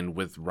combined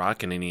with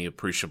rock in any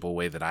appreciable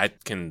way that I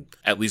can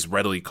at least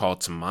readily call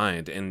to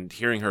mind. And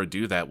hearing her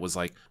do that was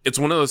like, it's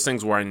one of those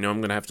things where I know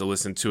I'm going to have to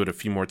listen to it a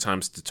few more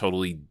times to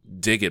totally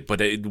dig it,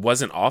 but it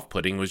wasn't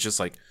off-putting. It was just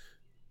like,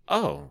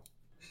 oh,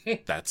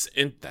 that's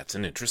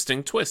an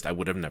interesting twist. I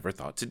would have never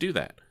thought to do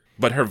that.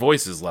 But her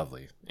voice is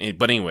lovely.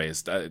 But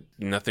anyways,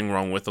 nothing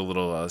wrong with a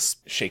little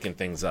shaking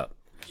things up.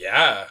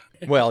 Yeah.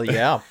 Well,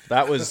 yeah,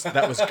 that was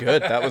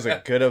good. That was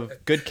a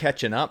good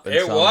catching up. And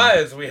It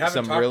was. We haven't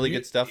some talked- really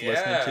good stuff Yeah.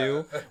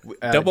 listening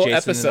to. Double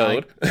Jason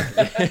and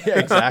episode.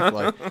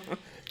 Exactly.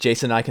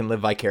 Jason and I can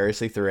live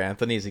vicariously through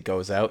Anthony as he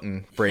goes out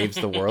and braves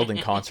the world in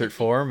concert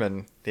form,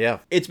 and yeah,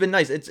 it's been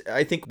nice.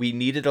 I think we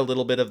needed a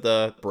little bit of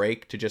the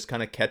break to just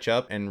kind of catch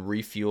up and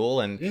refuel,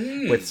 and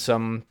with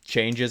some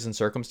changes and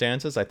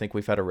circumstances, I think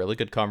we've had a really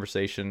good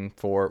conversation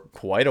for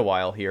quite a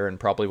while here, and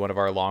probably one of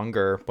our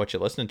longer What You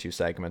Listening To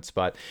segments.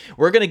 But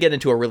we're going to get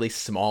into a really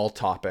small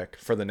topic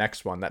for the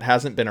next one that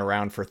hasn't been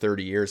around for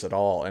 30 years at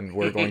all, and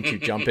we're going to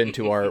jump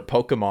into our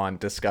Pokemon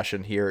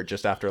discussion here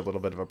just after a little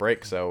bit of a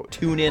break, so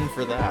tune in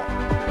for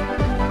that.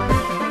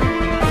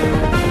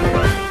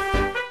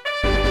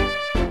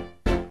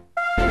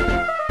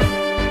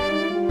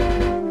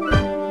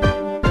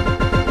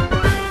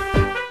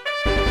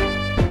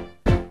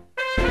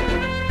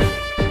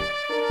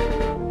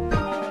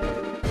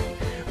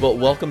 Well,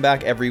 welcome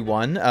back,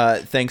 everyone.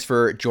 Thanks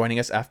for joining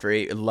us after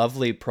a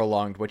lovely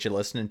prolonged What You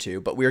Listening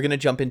To. But we're going to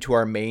jump into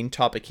our main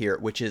topic here,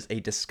 which is a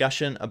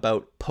discussion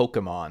about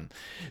Pokemon.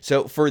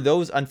 So, for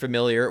those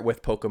unfamiliar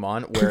with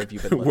Pokemon, where have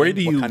you been living? Where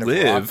do What you kind of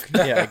live?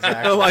 rock- Yeah,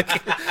 exactly.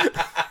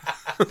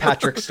 Like,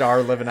 Patrick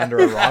Star living under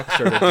a rock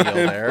sort of deal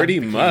there. Pretty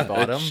Bikini much.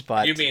 Bottom,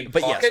 but, You mean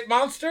but pocket yes.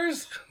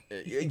 monsters?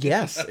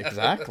 Yes,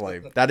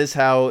 exactly. That is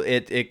how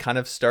it kind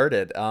of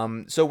started.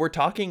 So we're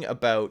talking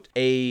about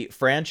a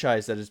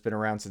franchise that has been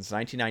around since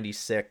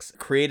 1996,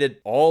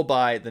 created all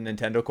by the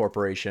Nintendo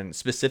Corporation,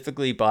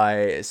 specifically by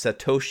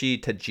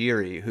Satoshi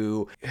Tajiri,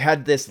 who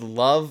had this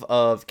love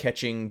of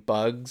catching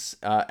bugs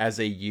as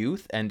a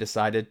youth and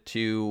decided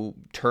to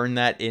turn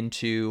that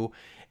into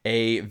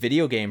a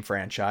video game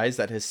franchise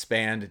that has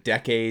spanned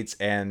decades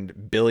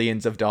and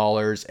billions of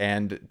dollars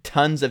and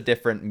tons of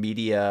different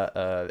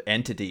media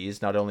entities,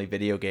 not only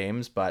video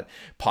games, but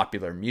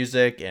popular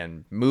music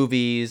and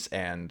movies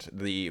and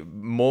the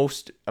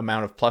most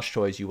amount of plush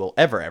toys you will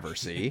ever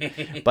see.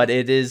 But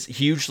it is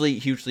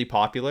hugely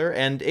popular,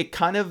 and it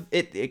kind of,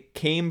 it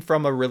came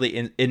from a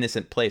really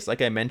innocent place.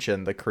 Like I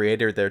mentioned, the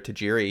creator there,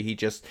 Tajiri,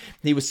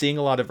 he was seeing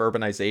a lot of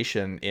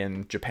urbanization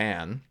in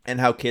Japan and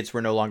how kids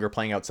were no longer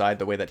playing outside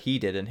the way that he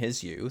did in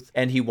his youth,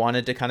 and he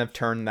wanted to kind of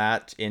turn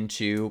that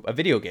into a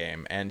video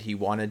game, and he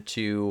wanted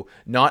to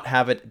not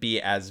have it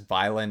be as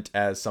violent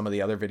as some of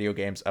the other video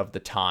games of the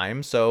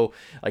time. So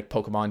like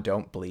Pokemon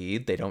don't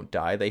bleed, they don't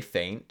die, they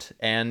faint,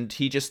 and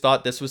he just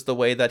thought this was the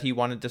way that he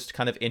wanted to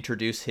kind of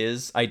introduce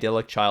his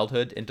idyllic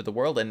childhood into the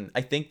world. And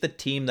I think the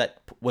team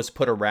that was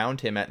put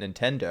around him at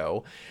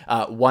Nintendo,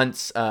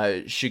 once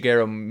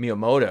Shigeru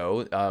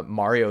Miyamoto,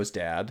 Mario's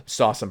dad,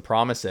 saw some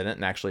promise in it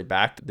and actually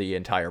backed the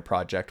entire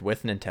project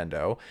with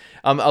Nintendo.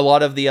 A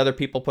lot of the other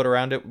people put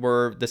around it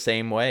were the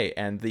same way,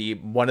 and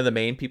one of the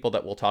main people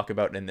that we'll talk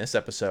about in this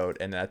episode,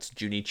 and that's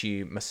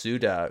Junichi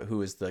Masuda,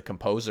 who is the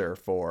composer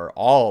for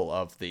all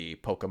of the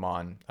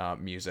Pokemon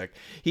music.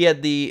 He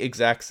had the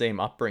exact same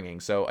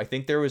upbringing, so I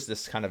think there was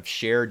this kind of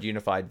shared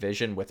unified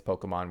vision with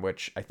Pokemon,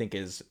 which I think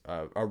is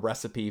a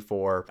recipe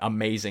for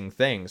amazing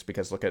things,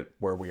 because look at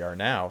where we are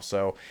now.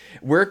 So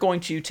we're going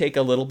to take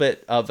a little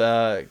bit of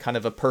a kind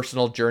of a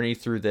personal journey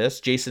through this.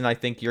 Jason, I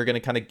think you're going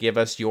to kind of give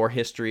us your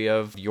history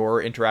of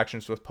your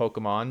interactions with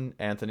Pokemon.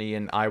 Anthony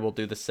and I will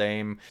do the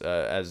same,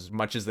 as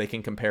much as they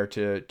can compare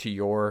to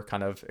your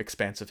kind of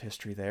expansive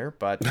history there.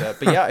 But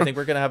yeah, I think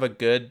we're going to have a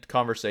good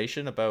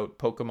conversation about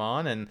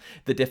Pokemon and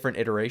the different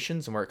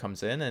iterations and where it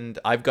comes in. And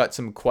I've got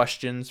some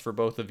questions for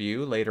both of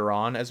you later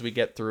on as we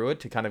get through it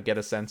to kind of get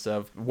a sense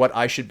of what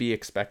I should be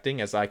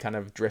expecting as I kind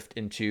of drift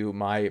into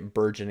my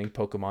burgeoning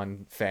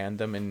Pokemon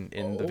fandom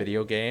in the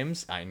video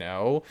games. I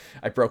know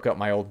I broke out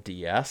my old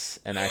DS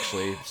and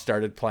actually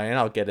started playing.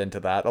 I'll get into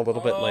that a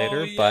little bit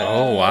later, but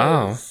oh,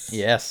 wow.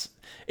 yes,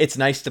 it's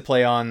nice to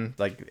play on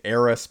like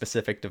era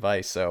specific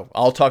device. So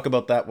I'll talk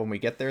about that when we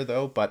get there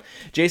though. But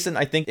Jason,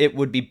 I think it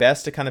would be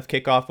best to kind of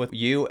kick off with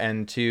you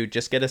and to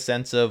just get a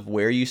sense of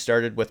where you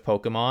started with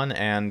Pokemon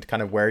and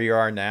kind of where you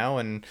are now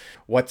and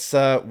what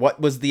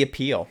was the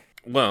appeal.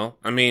 Well,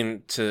 I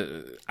mean,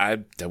 I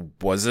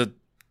was a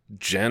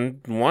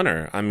Gen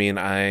 1er. I mean,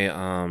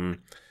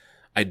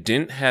 I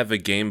didn't have a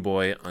Game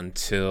Boy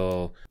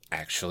until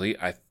actually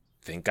I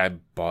think I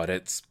bought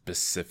it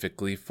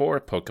specifically for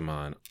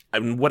Pokemon.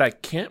 And what I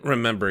can't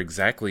remember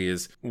exactly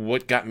is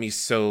what got me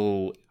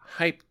so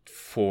hyped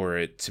for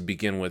it to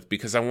begin with,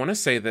 because I want to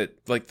say that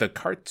like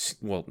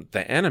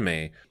the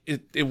anime,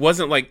 it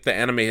wasn't like the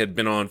anime had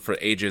been on for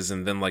ages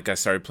and then like I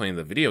started playing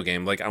the video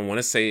game. Like I want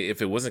to say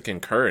if it wasn't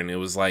concurrent, it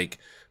was like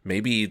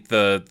maybe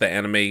the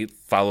anime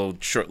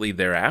followed shortly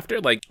thereafter.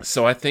 Like,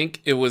 so I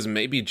think it was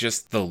maybe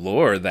just the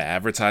lore, the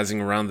advertising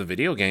around the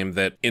video game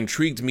that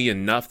intrigued me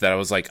enough that I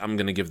was like, I'm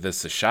going to give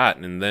this a shot.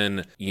 And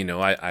then, you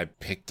know, I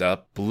picked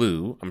up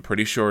Blue. I'm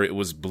pretty sure it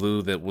was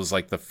Blue that was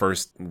like the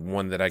first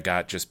one that I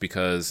got just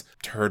because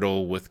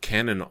Turtle with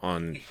Cannon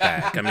on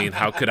back. I mean,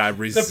 how could I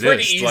resist? It's a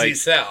pretty easy like,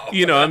 sell.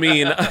 You know, I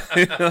mean,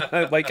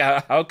 like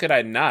how could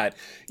I not?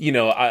 You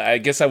know, I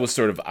guess I was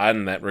sort of odd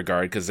in that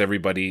regard because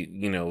everybody,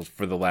 you know,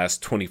 for the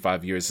last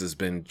 25 years has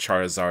been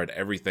Charizard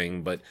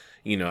everything, but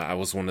you know, I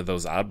was one of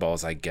those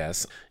oddballs, I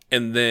guess.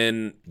 And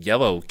then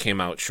Yellow came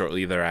out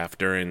shortly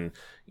thereafter, and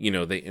you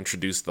know, they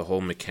introduced the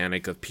whole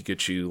mechanic of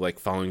Pikachu like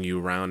following you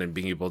around and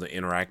being able to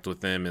interact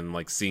with him and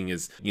like seeing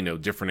his, you know,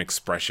 different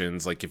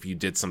expressions. Like if you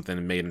did something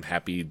and made him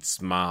happy, he'd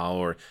smile,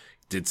 or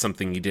did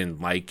something you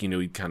didn't like, you know,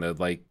 he'd kind of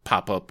like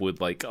pop up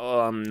with like,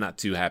 oh, I'm not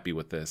too happy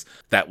with this.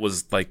 That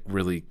was like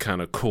really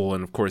kind of cool.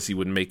 And of course he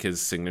would make his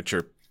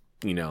signature,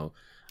 you know,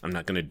 I'm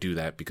not going to do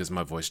that because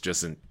my voice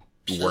doesn't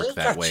work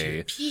that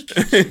way.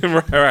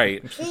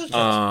 Right.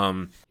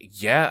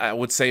 Yeah, I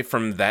would say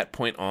from that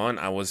point on,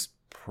 I was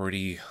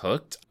pretty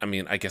hooked. I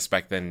mean, I guess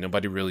back then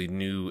nobody really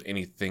knew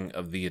anything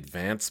of the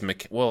advanced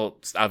well,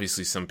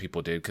 obviously some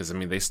people did, because I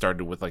mean they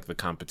started with like the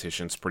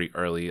competitions pretty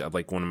early.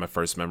 Like one of my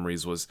first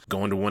memories was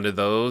going to one of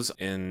those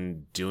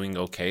and doing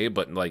okay,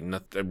 but like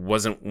I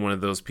wasn't one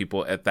of those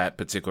people at that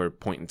particular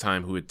point in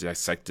time who had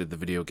dissected the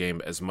video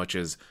game as much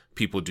as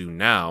people do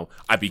now.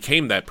 I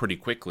became that pretty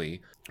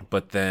quickly,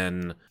 but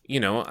then, you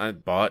know, I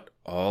bought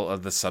all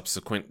of the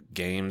subsequent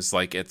games.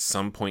 Like at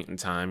some point in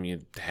time,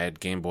 you had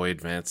Game Boy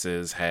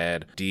Advances,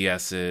 had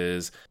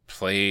DS's,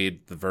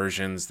 played the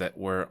versions that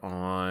were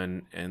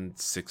on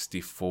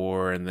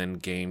N64 and then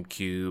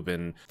GameCube,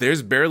 and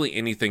there's barely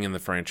anything in the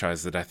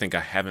franchise that I think I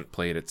haven't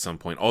played at some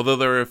point, although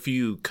there are a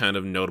few kind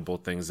of notable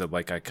things that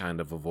like I kind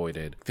of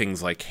avoided,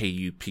 things like Hey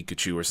You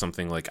Pikachu or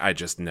something like I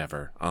just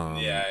never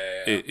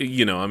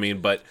you know, I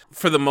mean, but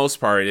for the most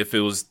part, if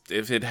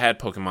it had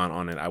Pokemon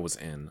on it, I was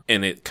in.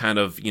 And it kind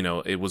of, you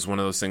know, it was one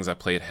of those things I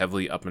played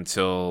heavily up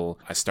until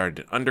I started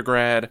in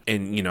undergrad,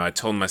 and you know, I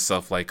told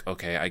myself like,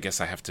 okay, I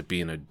guess I have to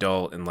be an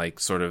adult and like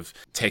sort of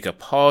take a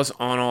pause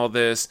on all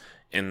this.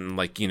 And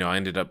like, you know, I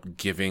ended up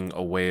giving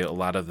away a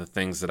lot of the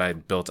things that I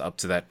had built up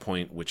to that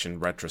point, which in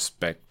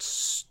retrospect,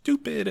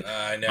 stupid.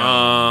 I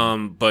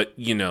know. But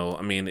you know,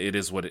 I mean, it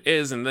is what it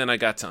is. And then I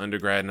got to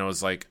undergrad and I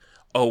was like,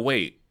 oh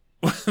wait,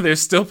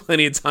 there's still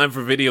plenty of time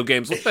for video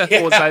games. What the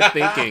hell was I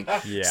thinking?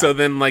 Yeah. So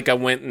then like I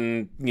went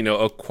and, you know,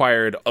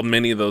 acquired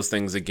many of those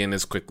things again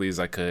as quickly as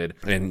I could.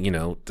 And, you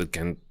know,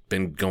 again,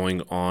 been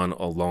going on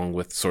along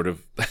with sort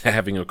of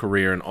having a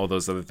career and all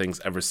those other things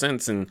ever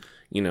since. And,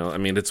 you know, I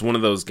mean, it's one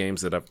of those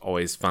games that I've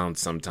always found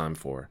some time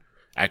for.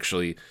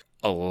 Actually,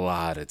 a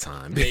lot of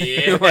time.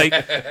 Yeah. Like,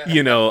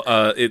 you know,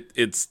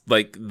 it's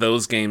like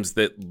those games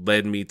that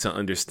led me to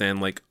understand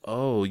like,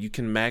 oh, you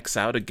can max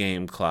out a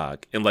game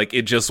clock and like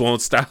it just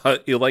won't stop.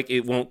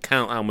 It won't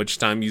count how much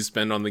time you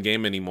spend on the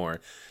game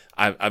anymore.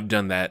 I've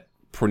done that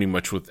pretty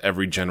much with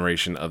every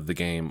generation of the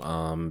game.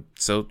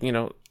 So, you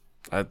know,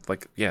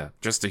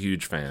 just a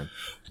huge fan.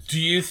 Do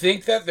you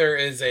think that there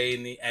is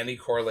any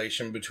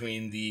correlation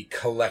between the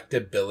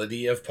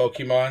collectability of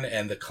Pokemon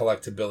and the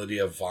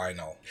collectability of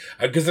vinyl?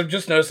 Because I'm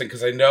just noticing,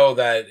 because I know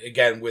that,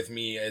 again, with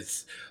me,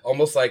 it's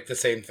almost like the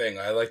same thing.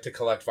 I like to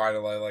collect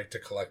vinyl, I like to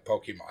collect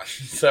Pokemon.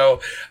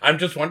 So I'm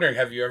just wondering,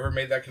 have you ever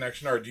made that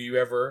connection? Or do you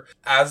ever,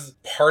 as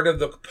part of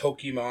the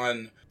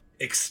Pokemon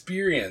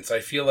experience, I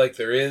feel like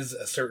there is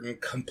a certain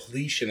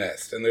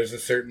completionist, and there's a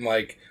certain,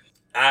 like,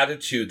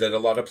 attitude that a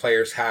lot of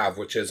players have,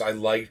 which is I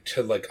want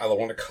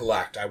to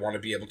collect. I want to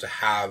be able to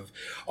have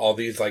all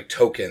these like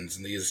tokens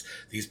and these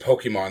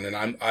Pokemon,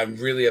 and I'm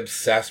really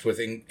obsessed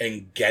with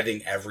in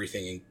getting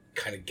everything and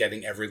kind of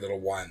getting every little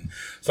one.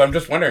 So I'm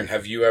just wondering,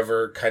 have you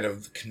ever kind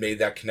of made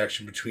that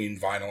connection between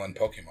vinyl and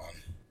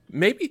Pokemon?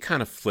 Maybe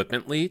kind of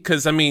flippantly,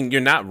 because I mean,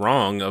 you're not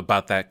wrong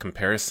about that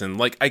comparison.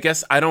 Like, I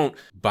guess I don't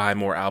buy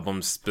more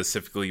albums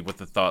specifically with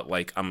the thought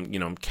like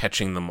I'm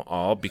catching them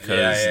all,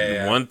 because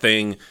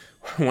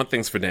one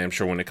thing's for damn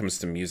sure when it comes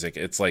to music,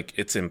 it's like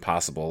it's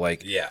impossible.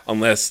 Like,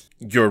 unless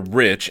you're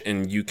rich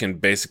and you can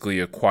basically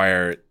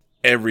acquire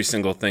every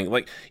single thing.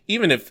 Like,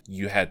 even if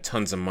you had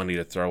tons of money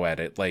to throw at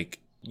it, like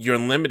you're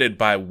limited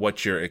by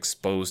what you're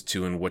exposed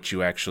to and what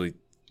you actually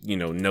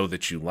know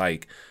that you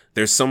like.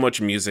 There's so much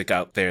music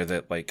out there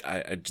that like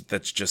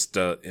that's just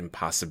a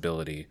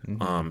impossibility.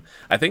 Mm-hmm.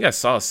 I think I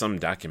saw some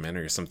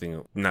documentary or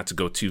something, not to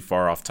go too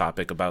far off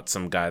topic, about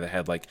some guy that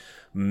had like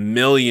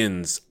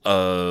millions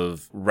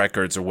of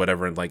records or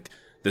whatever, and like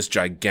this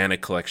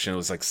gigantic collection. It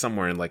was like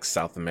somewhere in like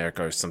South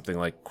America or something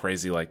like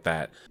crazy like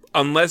that.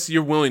 Unless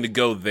you're willing to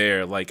go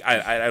there, like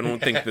I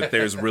don't think that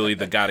there's really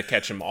the gotta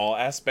catch 'em all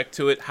aspect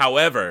to it.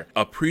 However,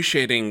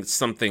 appreciating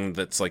something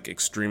that's like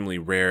extremely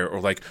rare,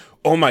 or like,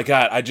 oh my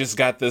god, I just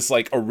got this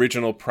like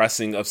original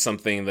pressing of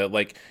something that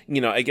like,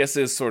 I guess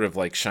is sort of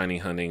like shiny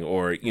hunting,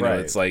 or know,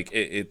 it's like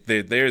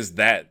there's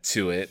that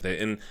to it.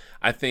 And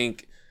I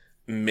think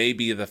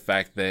maybe the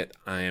fact that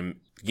I'm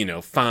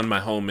found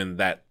my home in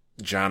that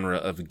genre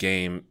of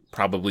game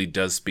probably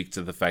does speak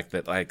to the fact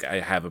that like I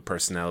have a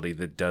personality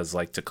that does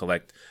like to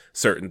collect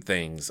certain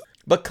things.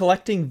 But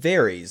collecting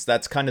varies.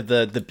 That's kind of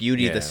the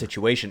beauty of the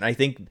situation. I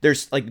think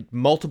there's like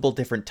multiple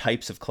different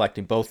types of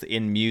collecting, both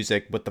in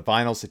music with the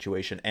vinyl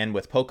situation and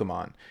with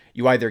Pokemon.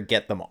 You either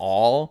get them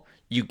all,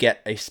 you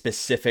get a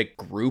specific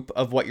group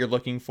of what you're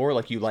looking for,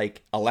 like you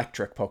like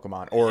electric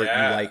Pokemon, or you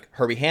like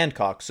Herbie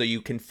Hancock, so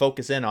you can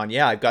focus in on,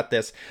 I've got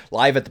this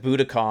Live at the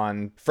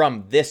Budokan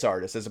from this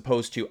artist, as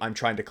opposed to I'm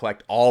trying to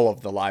collect all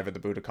of the Live at the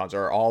Budokans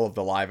or all of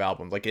the live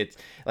albums. Like it's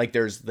like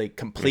there's the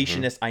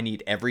completionist, I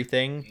need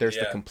everything. There's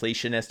the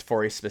completionist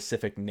for a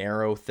specific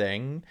narrow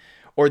thing.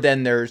 Or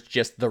then there's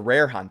just the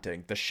rare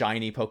hunting, the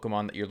shiny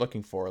Pokemon that you're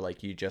looking for. Like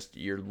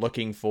you're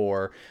looking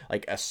for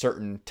like a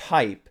certain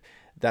type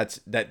that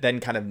then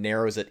kind of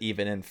narrows it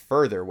even in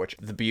further, which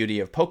the beauty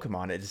of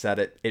Pokemon is that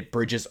it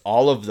bridges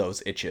all of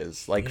those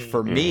itches. Like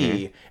for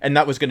me, and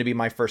that was going to be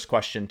my first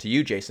question to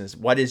you, Jason, is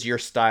what is your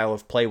style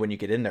of play when you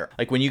get in there?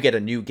 Like when you get a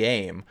new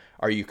game,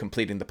 are you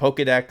completing the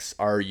Pokedex?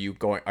 Are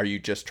you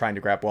just trying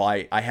to grab, well,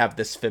 I have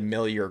this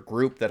familiar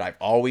group that I've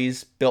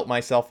always built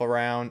myself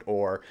around,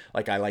 or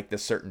like I like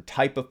this certain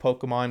type of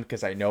Pokemon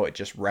because I know it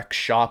just wrecks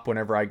shop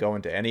whenever I go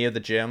into any of the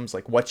gyms?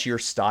 Like what's your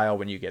style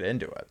when you get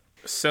into it?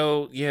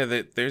 So yeah,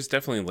 there's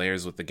definitely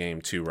layers with the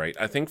game too, right?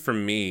 I think for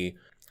me,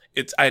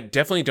 I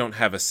definitely don't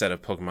have a set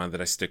of Pokemon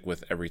that I stick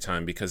with every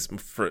time, because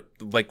for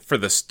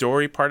the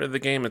story part of the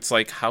game, it's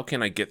like, how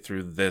can I get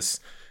through this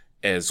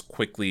as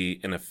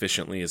quickly and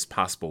efficiently as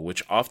possible?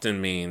 Which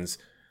often means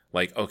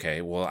like,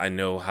 okay, well, I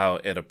know how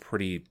at a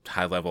pretty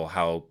high level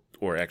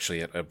or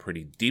actually at a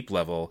pretty deep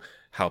level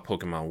how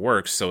Pokemon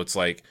works. So it's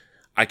like,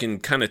 I can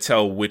kind of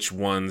tell which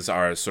ones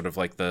are sort of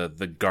like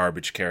the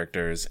garbage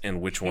characters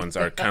and which ones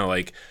are kind of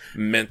like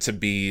meant to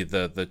be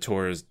the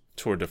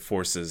tour de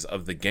forces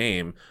of the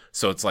game.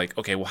 So it's like,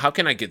 okay, well, how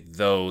can I get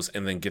those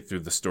and then get through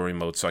the story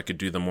mode so I could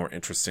do the more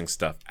interesting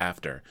stuff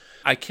after?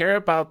 I care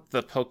about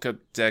the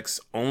Pokedex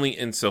only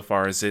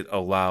insofar as it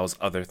allows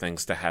other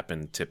things to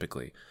happen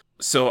typically.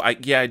 So I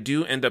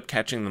do end up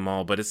catching them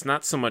all, but it's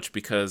not so much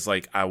because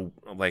I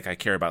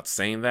care about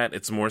saying that.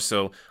 It's more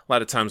so a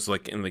lot of times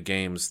like in the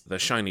games, the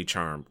shiny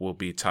charm will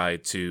be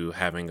tied to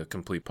having a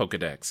complete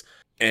Pokedex.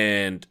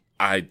 And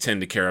I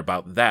tend to care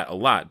about that a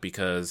lot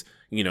because,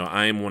 you know,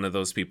 I am one of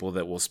those people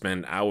that will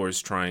spend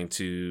hours trying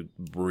to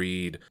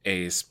breed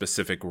a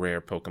specific rare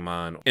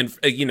Pokemon. And,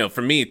 you know,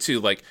 for me too,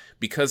 like,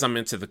 because I'm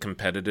into the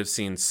competitive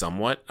scene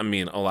somewhat, I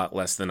mean, a lot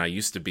less than I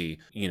used to be,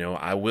 you know,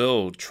 I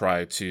will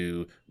try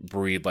to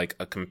breed like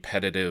a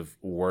competitive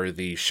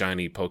worthy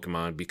shiny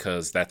Pokemon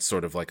because that's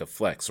sort of like a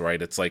flex,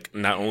 right? It's like,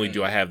 not only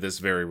do I have this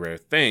very rare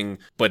thing,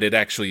 but it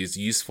actually is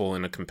useful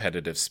in a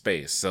competitive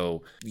space.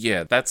 So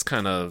yeah, that's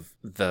kind of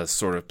the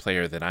sort of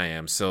player that I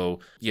am. So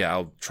yeah,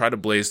 I'll try to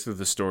blaze through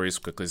the story as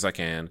quickly as I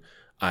can.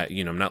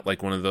 I'm not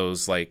like one of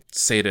those like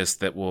sadists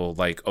that will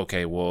like,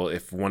 okay, well,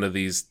 if one of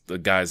the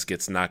guys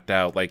gets knocked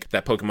out, like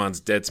that Pokemon's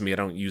dead to me, I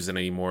don't use it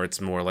anymore.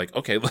 It's more like,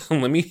 okay,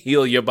 let me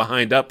heal you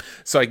behind up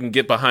so I can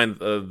get behind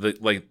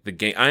the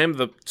game. I am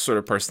the sort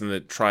of person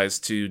that tries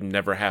to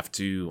never have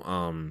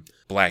to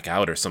black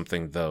out or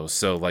something though.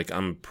 So like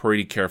I'm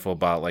pretty careful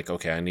about like,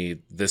 okay, I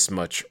need this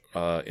much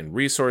in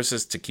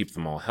resources to keep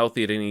them all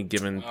healthy at any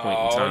given point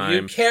in time.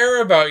 You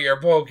care about your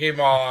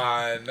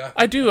Pokemon.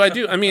 I do.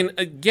 I mean,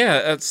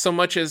 so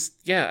much as,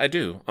 I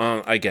do.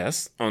 I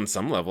guess on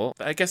some level,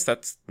 I guess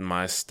that's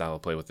my style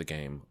of play with the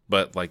game.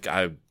 But like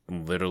I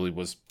literally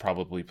was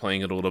probably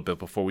playing it a little bit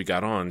before we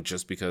got on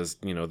just because,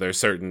 you know, there's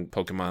certain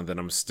Pokemon that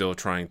I'm still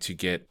trying to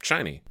get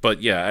shiny.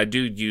 But yeah, I do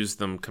use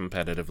them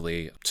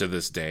competitively to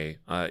this day.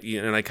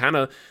 And I kind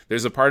of,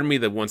 there's a part of me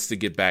that wants to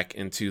get back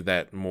into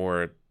that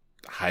more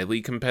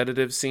highly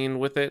competitive scene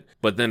with it.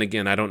 But then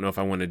again, I don't know if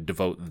I want to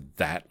devote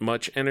that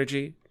much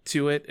energy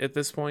to it at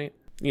this point.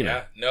 You know.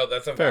 Yeah, no,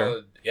 that's a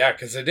valid. Yeah,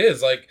 because it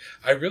is like,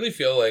 I really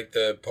feel like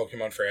the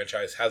Pokemon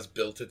franchise has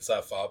built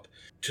itself up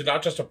to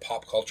not just a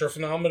pop culture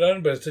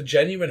phenomenon, but it's a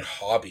genuine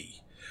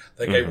hobby.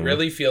 Like, I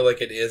really feel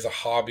like it is a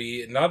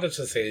hobby, not to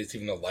say it's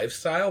even a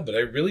lifestyle, but I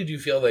really do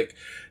feel like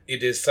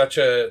it is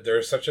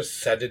there's such a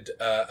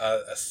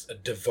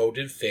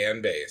devoted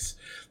fan base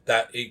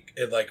that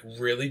it like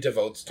really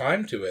devotes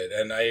time to it.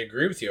 And I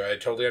agree with you. I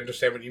totally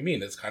understand what you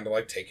mean. It's kind of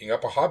like taking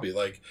up a hobby.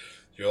 Like,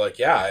 you're like,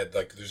 yeah,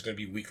 like there's going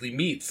to be weekly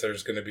meets.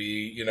 There's going to be,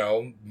 you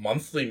know,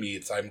 monthly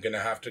meets. I'm going to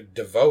have to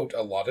devote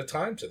a lot of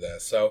time to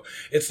this. So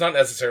it's not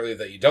necessarily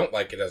that you don't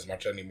like it as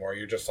much anymore.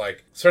 You're just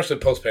like, especially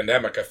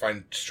post-pandemic, I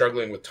find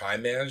struggling with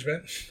time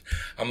management.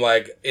 I'm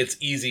like, it's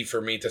easy for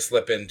me to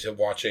slip into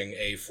watching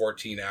a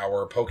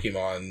 14-hour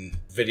Pokemon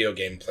video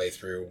game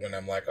playthrough when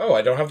I'm like, oh,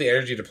 I don't have the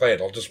energy to play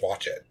it. I'll just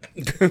watch it.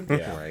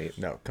 Yeah, right.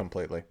 No,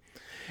 completely.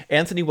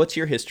 Anthony, what's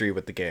your history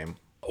with the game?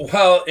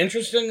 Well,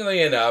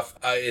 interestingly enough,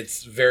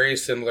 it's very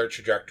similar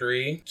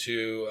trajectory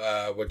to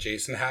what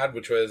Jason had,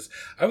 which was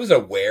I was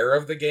aware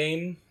of the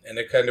game, and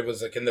it kind of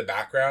was like in the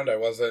background. I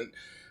wasn't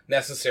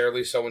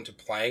necessarily so into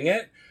playing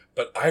it,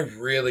 but I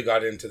really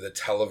got into the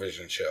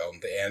television show,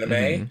 the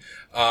anime,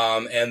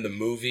 and the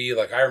movie.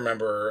 Like, I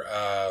remember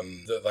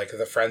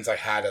the friends I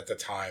had at the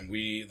time,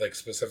 we, like,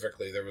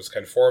 specifically, there was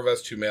kind of 4 of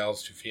us, 2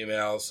 males, 2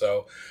 females,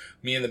 so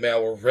me and the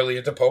male were really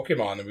into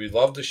Pokemon, and we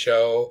loved the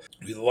show.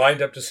 We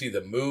lined up to see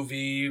the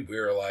movie. We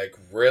were, like,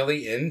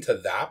 really into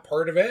that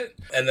part of it.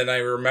 And then I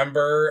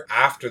remember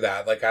after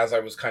that, like, as I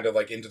was kind of,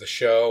 like, into the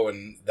show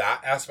and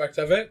that aspect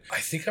of it, I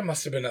think I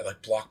must have been at,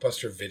 like,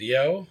 Blockbuster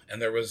Video,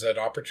 and there was an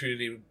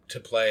opportunity to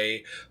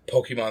play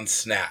Pokemon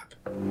Snap.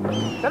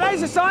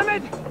 Today's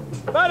assignment,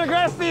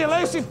 photograph the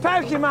elusive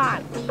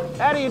Pokemon.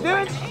 How do you do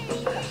it?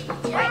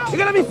 You're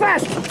gonna be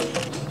fast.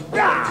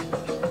 Ah!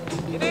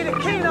 You need a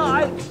keen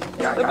eye,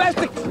 the best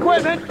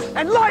equipment,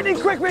 and lightning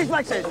quick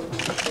reflexes.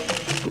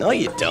 No,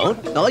 you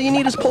don't. All you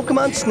need is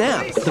Pokemon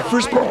Snap, the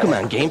first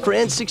Pokemon game for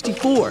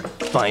N64.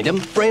 Find them,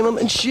 frame them,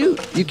 and shoot.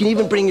 You can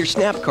even bring your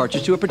Snap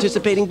cartridge to a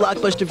participating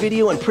Blockbuster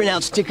Video and print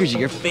out stickers of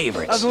your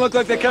favorites. Doesn't look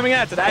like they're coming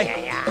out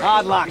today.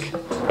 Hard luck.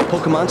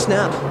 Pokemon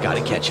Snap,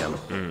 gotta catch them.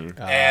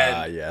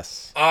 And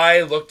yes.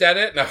 I looked at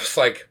it and I was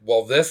like,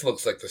 well, this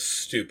looks like the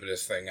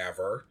stupidest thing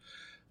ever.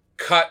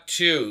 Cut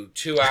to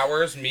 2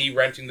 hours, me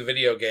renting the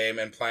video game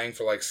and playing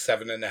for like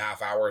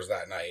 7.5 hours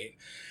that night.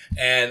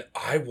 And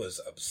I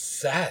was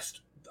obsessed.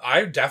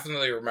 I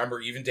definitely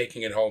remember even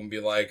taking it home and be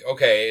like,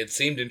 okay, it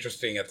seemed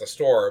interesting at the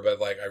store, but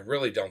like, I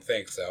really don't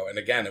think so. And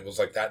again, it was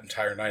like that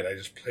entire night, I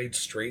just played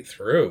straight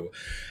through.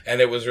 And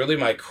it was really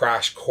my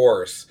crash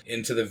course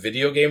into the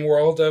video game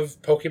world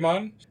of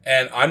Pokemon.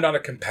 And I'm not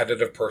a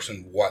competitive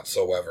person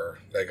whatsoever.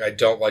 Like, I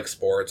don't like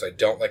sports. I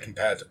don't like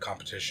competitive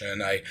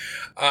competition.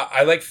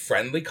 I like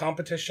friendly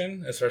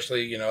competition,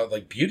 especially, you know,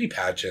 like beauty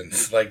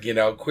pageants, like, you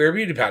know, queer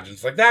beauty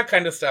pageants, like that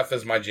kind of stuff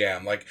is my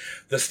jam. Like,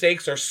 the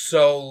stakes are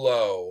so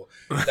low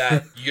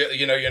that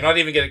you know, you're not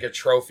even getting a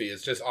trophy.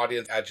 It's just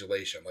audience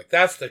adulation. Like,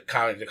 that's the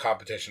kind of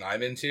competition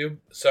I'm into.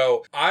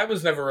 So I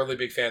was never really a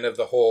big fan of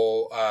the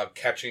whole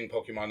catching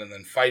Pokemon and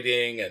then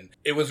fighting. And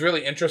it was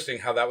really interesting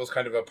how that was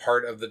kind of a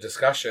part of the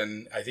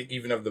discussion. I think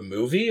even of the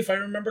movie, if I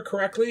remember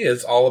correctly,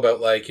 is all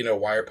about like, you know,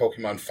 why are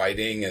Pokemon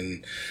fighting?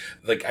 And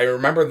like, I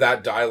remember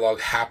that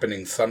dialogue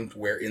happening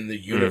somewhere in the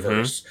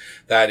universe,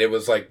 that it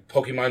was like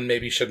Pokemon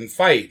maybe shouldn't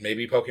fight.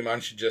 Maybe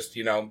Pokemon should just,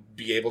 you know,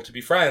 be able to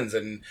be friends.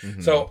 And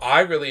so I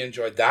really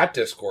enjoyed that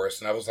discourse.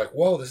 And I was like,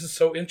 whoa, this is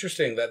so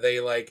interesting that they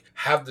like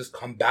have this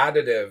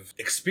combative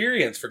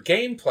experience for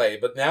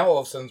gameplay. But now all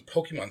of a sudden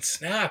Pokemon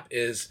Snap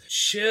is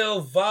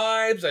chill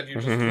vibes and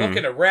you're just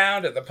looking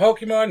around at the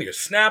Pokemon, you're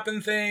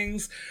snapping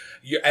things.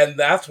 And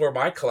that's where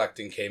my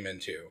collecting came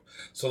into.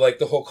 So like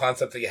the whole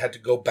concept that you had to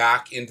go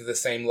back into the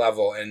same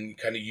level and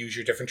kind of use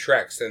your different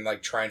tricks and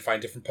like try and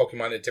find different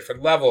Pokemon at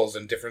different levels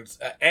and different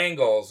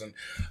angles. And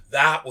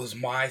that was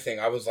my thing.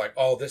 I was like,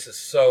 oh, this is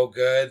so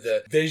good.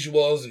 The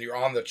visuals and you're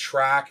on the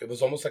track. It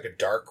was almost like a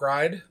dark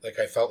ride. Like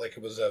I felt like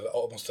it was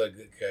almost like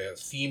a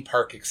theme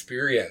park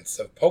experience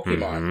of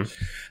Pokemon.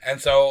 And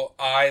so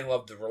I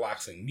loved the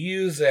relaxing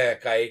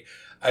music.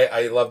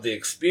 I love the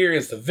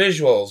experience, the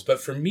visuals,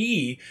 but for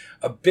me,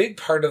 a big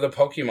part of the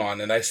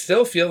Pokemon, and I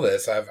still feel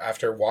this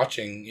after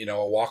watching, you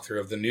know, a walkthrough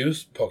of the new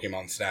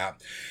Pokemon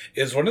Snap,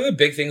 is one of the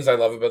big things I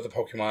love about the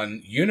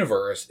Pokemon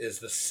universe is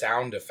the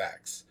sound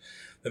effects.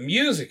 The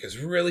music is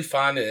really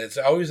fun and it's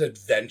always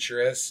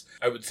adventurous.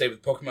 I would say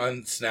with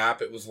Pokemon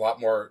Snap, it was a lot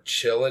more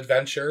chill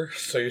adventure.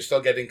 So you're still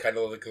getting kind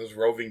of like those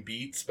roving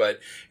beats, but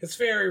it's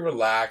very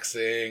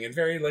relaxing and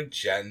very like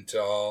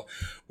gentle.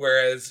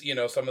 Whereas, you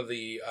know, some of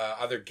the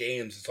other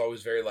games, it's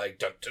always very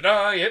like, you're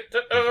going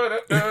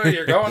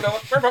to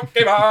look for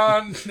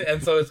Pokemon.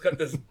 And so it's got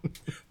this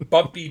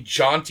bumpy,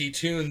 jaunty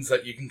tunes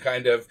that you can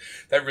kind of,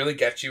 that really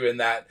get you in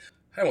that,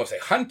 I don't want to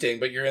say hunting,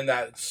 but you're in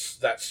that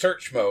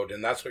search mode,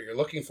 and that's what you're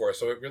looking for.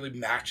 So it really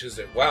matches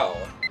it well.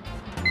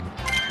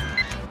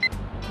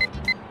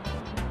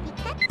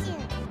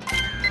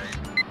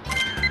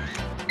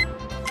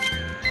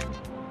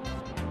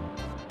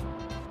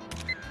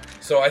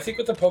 So I think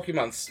with the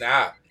Pokemon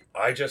Snap,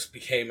 I just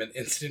became an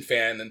instant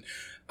fan. And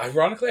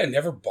ironically, I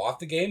never bought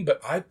the game, but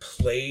I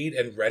played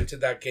and rented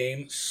that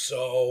game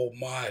so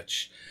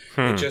much.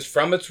 It just,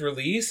 from its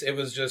release, it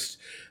was just,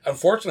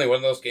 unfortunately, one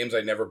of those games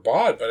I never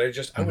bought, but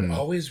I would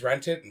always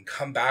rent it and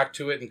come back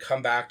to it and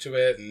come back to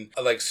it. And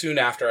like soon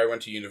after I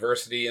went to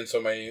university. And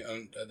so my,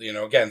 you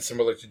know, again,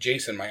 similar to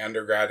Jason, my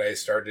undergrad, I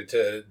started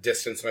to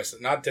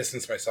not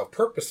distance myself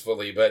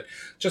purposefully, but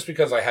just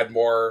because I had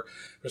more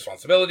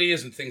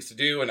responsibilities and things to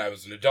do and I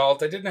was an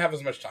adult, I didn't have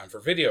as much time for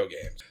video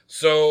games.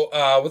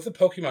 So with the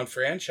Pokemon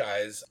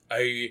franchise,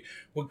 I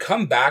would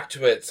come back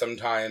to it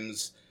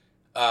sometimes.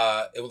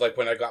 It was like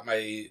when I got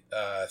my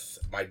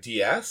my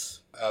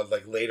DS,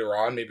 like later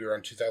on, maybe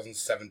around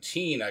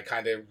 2017, I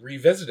kind of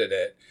revisited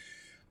it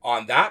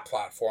on that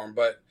platform.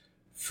 But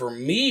for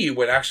me,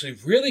 what actually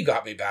really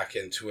got me back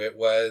into it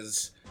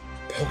was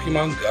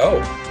Pokemon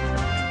Go.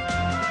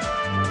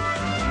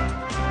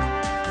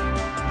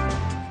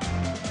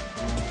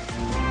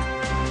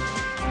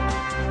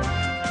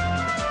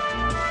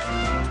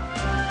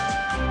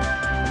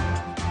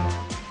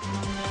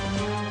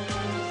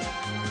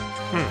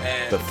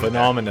 The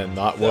phenomenon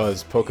that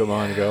was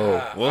Pokemon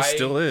Go. Well,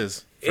 still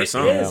is. For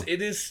some.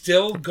 It is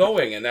still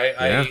going. And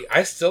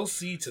I still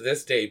see to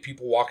this day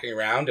people walking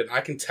around and I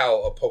can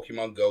tell a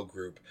Pokemon Go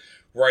group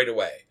right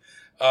away.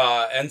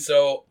 And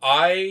so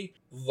I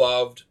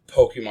loved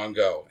Pokemon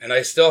Go and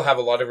I still have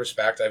a lot of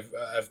respect.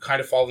 I've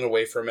kind of fallen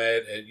away from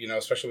it, you know,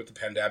 especially with the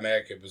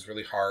pandemic. It was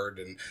really hard.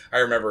 And I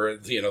remember,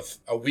 you know,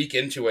 a week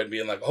into it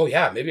being like, oh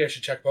yeah, maybe I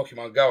should check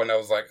Pokemon Go. And I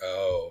was like,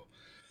 oh,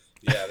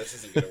 yeah, this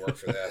isn't going to work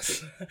for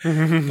this.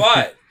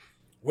 But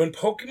when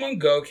Pokemon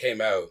Go came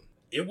out,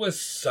 it was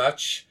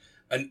such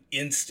an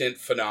instant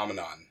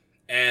phenomenon.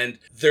 And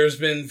there's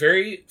been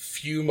very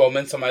few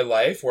moments in my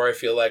life where I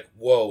feel like,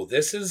 whoa,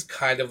 this is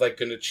kind of like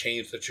going to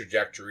change the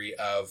trajectory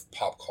of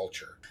pop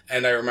culture.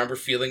 And I remember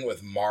feeling it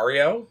with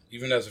Mario,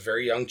 even as a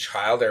very young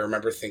child. I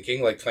remember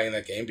thinking, like, playing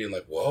that game, being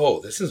like,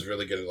 whoa, this is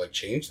really going to like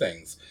change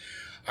things.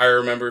 I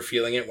remember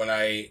feeling it when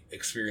I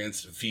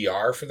experienced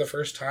VR for the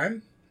first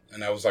time.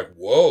 And I was like,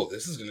 whoa,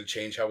 this is going to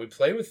change how we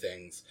play with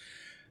things.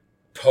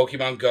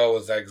 Pokemon Go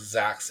was the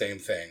exact same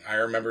thing. I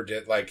remembered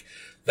it like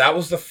that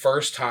was the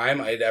first time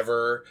I'd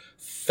ever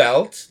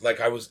felt like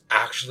I was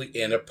actually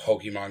in a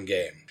Pokemon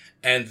game.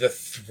 And the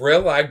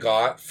thrill I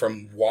got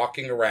from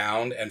walking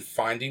around and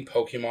finding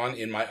Pokemon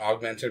in my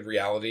augmented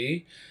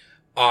reality,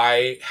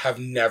 I have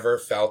never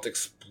felt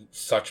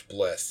such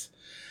bliss.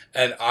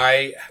 And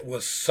I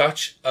was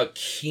such a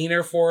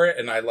keener for it.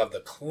 And I love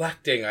the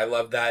collecting. I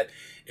love that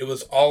it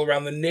was all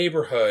around the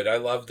neighborhood. I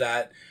love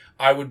that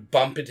I would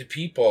bump into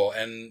people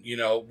and, you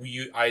know,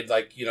 I'd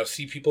like, you know,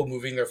 see people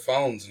moving their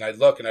phones and I'd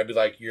look and I'd be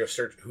like,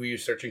 who are you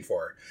searching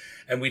for?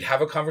 And we'd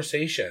have a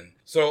conversation.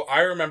 So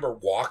I remember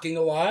walking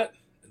a lot,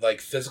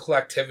 like physical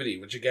activity,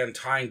 which again,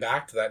 tying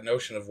back to that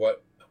notion of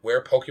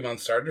where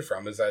Pokemon started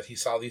from is that he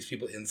saw these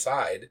people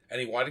inside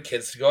and he wanted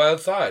kids to go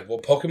outside. Well,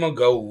 Pokemon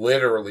Go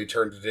literally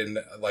turned it in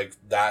like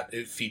that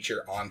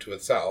feature onto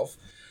itself.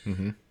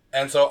 Mm-hmm.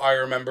 And so I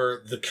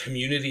remember the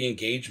community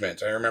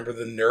engagement. I remember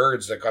the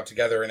nerds that got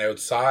together and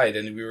outside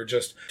and we were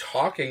just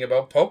talking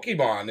about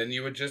Pokemon and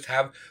you would just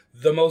have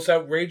the most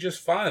outrageous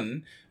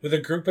fun with a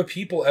group of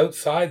people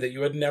outside that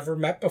you had never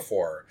met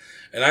before.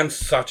 And I'm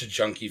such a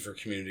junkie for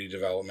community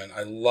development.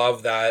 I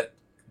love that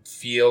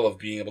feel of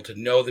being able to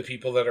know the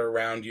people that are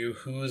around you,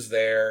 who's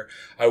there.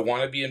 I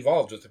want to be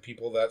involved with the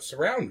people that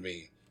surround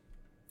me.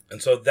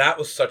 And so that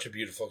was such a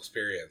beautiful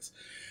experience.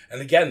 And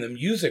again, the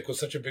music was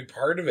such a big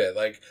part of it.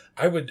 Like,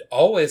 I would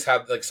always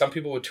have, like, some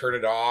people would turn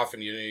it off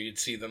and, you know, you'd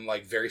see them,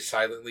 like, very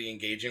silently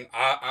engaging.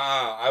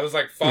 I was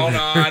like, phone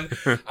on.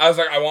 I was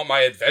like, I want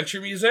my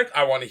adventure music.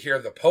 I want to hear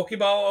the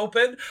Pokeball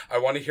open. I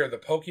want to hear the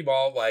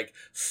Pokeball, like,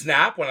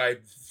 snap when I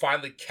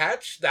finally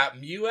catch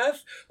that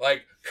Meowth.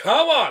 Like,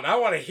 come on. I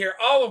want to hear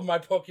all of my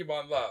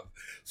Pokemon love.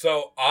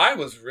 So I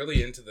was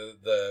really into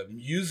the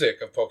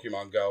music of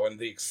Pokemon Go and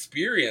the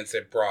experience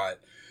it brought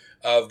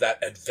of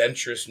that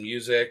adventurous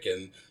music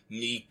and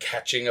me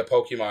catching a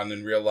Pokemon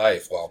in real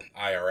life. Well,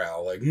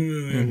 IRL, like,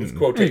 with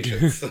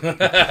quotations.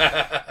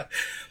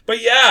 But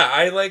yeah,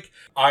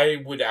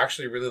 I would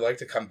actually really like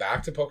to come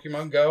back to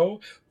Pokemon Go.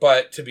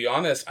 But to be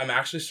honest, I'm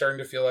actually starting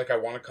to feel like I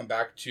want to come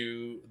back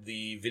to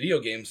the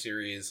video game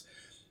series,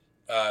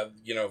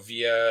 you know,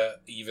 via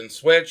even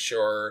Switch,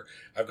 or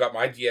I've got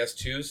my DS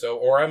too.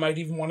 Or I might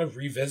even want to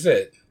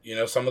revisit, you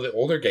know, some of the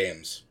older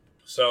games.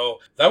 So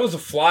that was a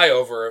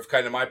flyover of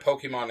kind of my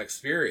Pokemon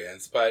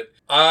experience. But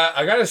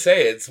I gotta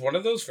say, it's one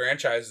of those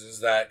franchises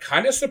that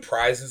kind of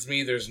surprises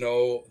me. There's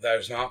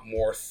not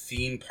more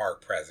theme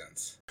park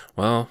presence.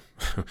 Well,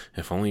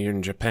 if only you're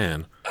in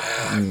Japan.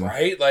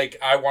 Right? Like,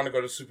 I want to go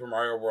to Super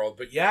Mario World.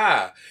 But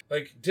yeah,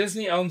 like,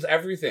 Disney owns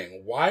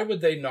everything. Why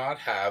would they not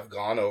have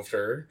gone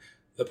over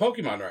the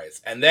Pokemon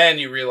rights? And then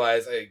you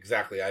realize,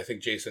 exactly, I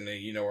think, Jason,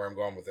 you know where I'm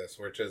going with this,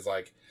 which is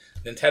like,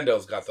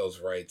 Nintendo's got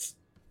those rights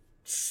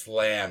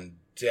slammed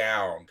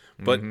down.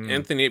 But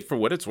Anthony, for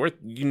what it's worth,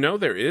 you know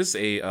there is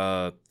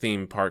a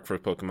theme park for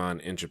Pokemon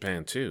in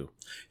Japan too.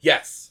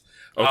 Yes.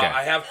 Okay.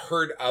 I have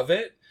heard of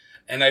it,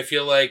 and I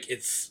feel like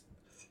it's...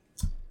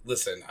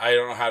 Listen, I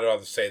don't know how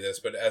to say this,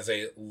 but as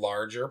a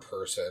larger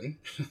person,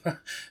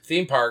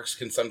 theme parks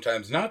can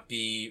sometimes not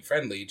be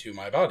friendly to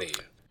my body.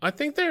 I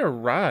think there are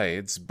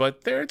rides,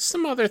 but there's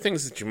some other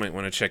things that you might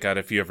want to check out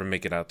if you ever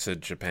make it out to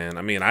Japan.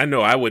 I mean, I know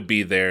I would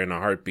be there in a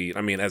heartbeat.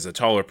 I mean, as a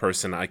taller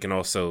person, I can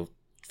also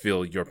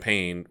feel your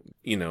pain,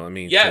 you know, I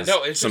mean, yeah,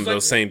 no, it's some of like,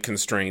 those same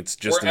constraints,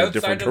 just in a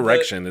different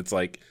direction. It's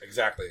like...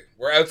 Exactly.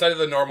 We're outside of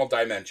the normal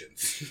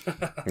dimensions.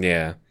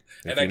 Yeah.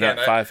 If and you're again,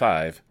 not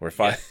 5'5", we're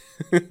 5...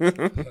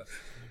 Yeah.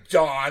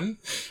 John.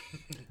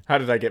 How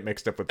did I get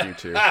mixed up with you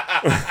two?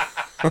 I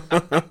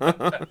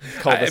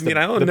mean,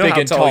 I don't the know Big how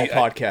and tall Tall you...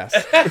 podcast.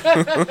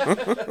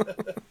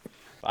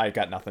 I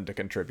got nothing to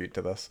contribute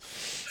to this.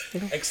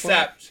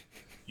 Except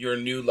your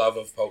new love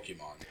of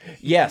Pokemon.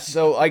 Yes,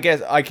 so I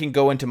guess I can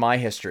go into my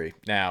history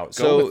now.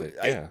 Go with it,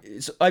 yeah.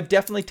 So I've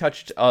definitely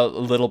touched a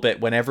little bit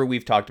whenever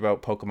we've talked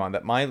about Pokemon,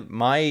 that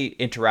my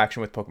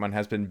interaction with Pokemon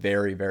has been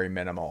very, very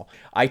minimal.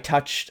 I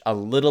touched a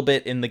little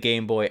bit in the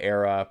Game Boy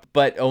era,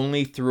 but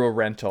only through a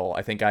rental.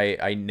 I think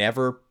I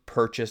never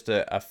purchased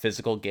a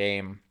physical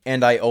game,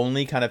 and I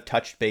only kind of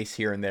touched base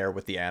here and there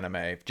with the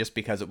anime just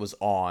because it was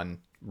on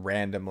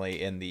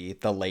randomly in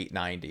the late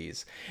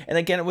 90s. And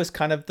again, it was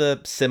kind of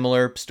the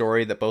similar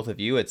story that both of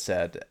you had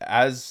said,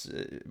 as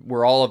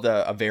we're all of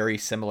a very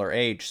similar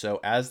age. So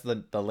as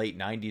the late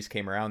 90s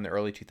came around, the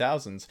early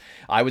 2000s,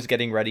 I was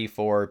getting ready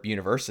for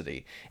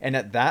university. And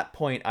at that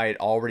point, I had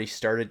already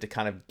started to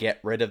kind of get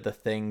rid of the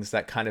things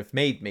that kind of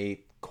made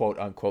me quote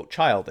unquote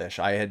childish.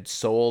 I had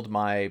sold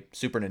my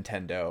Super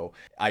Nintendo.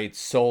 I had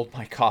sold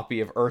my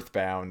copy of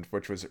Earthbound,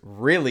 which was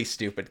really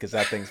stupid because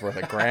that thing's worth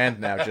 $1,000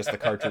 now, just the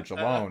cartridge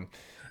alone.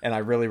 and I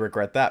really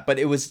regret that. But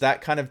it was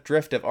that kind of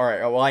drift of, all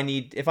right, well,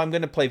 if I'm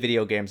going to play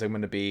video games, I'm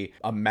going to be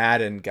a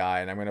Madden guy,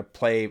 and I'm going to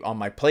play on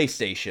my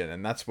PlayStation,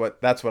 and that's what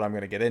I'm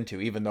going to get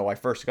into, even though I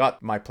first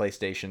got my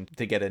PlayStation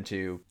to get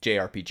into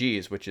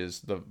JRPGs, which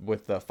is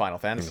with the Final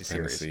Fantasy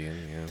series. Yeah.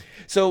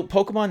 So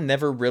Pokemon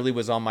never really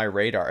was on my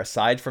radar,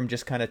 aside from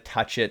just kind of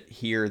touch it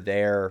here,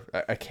 there,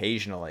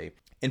 occasionally.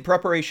 In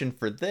preparation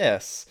for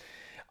this,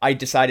 I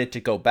decided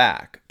to go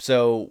back.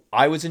 So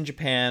I was in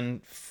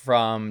Japan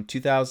from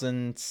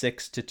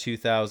 2006 to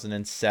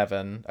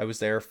 2007. I was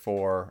there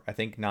for, I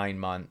think, 9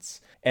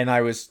 months. And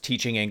I was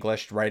teaching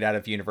English right out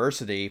of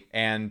university.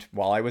 And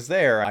while I was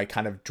there, I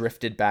kind of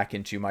drifted back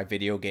into my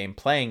video game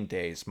playing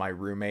days. My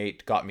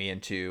roommate got me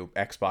into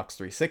Xbox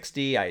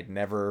 360. I had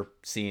never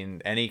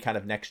seen any kind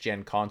of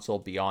next-gen console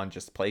beyond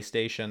just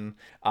PlayStation.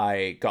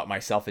 I got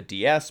myself a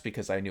DS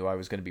because I knew I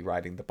was going to be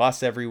riding the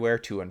bus everywhere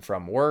to and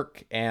from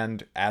work.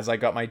 And as I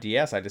got my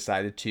DS, I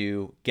decided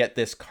to get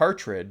this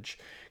cartridge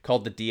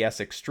called the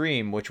DS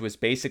Extreme, which was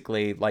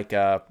basically like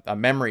a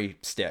memory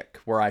stick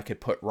where I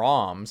could put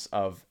ROMs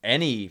of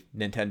any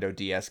Nintendo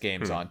DS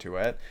games onto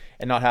it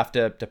and not have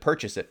to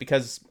purchase it.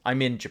 Because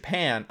I'm in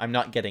Japan, I'm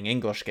not getting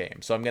English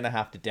games, so I'm going to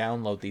have to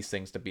download these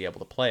things to be able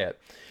to play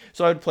it.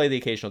 So I would play the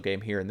occasional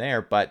game here and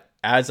there, but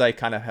as I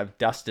kind of have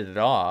dusted it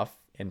off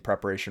in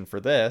preparation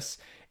for this,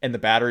 and the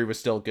battery was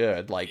still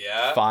good, like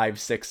 5,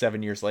 6,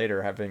 7 years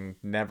later, having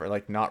never,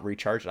 like, not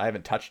recharged it. I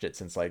haven't touched it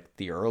since like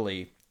the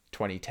early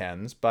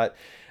 2010s, but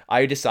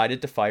I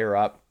decided to fire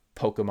up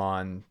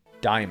Pokemon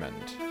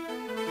Diamond.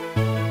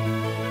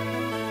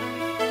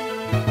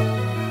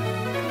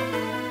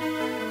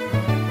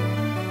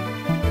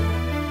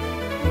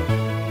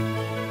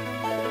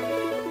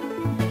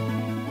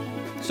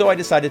 So I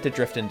decided to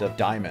drift into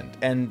Diamond,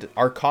 and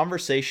our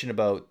conversation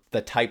about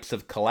the types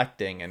of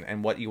collecting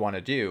and what you want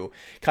to do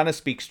kind of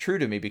speaks true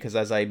to me, because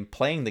as I'm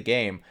playing the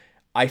game,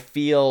 I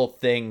feel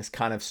things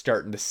kind of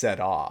starting to set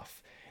off.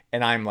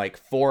 And I'm like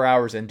 4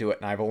 hours into it,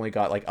 and I've only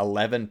got like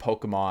 11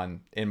 Pokemon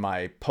in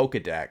my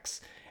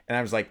Pokedex. And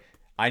I was like,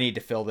 I need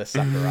to fill this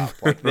sucker up.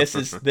 Like, this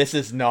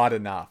is not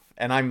enough.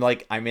 And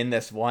I'm in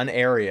this one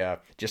area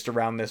just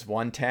around this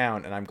one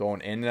town, and I'm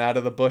going in and out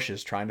of the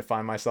bushes trying to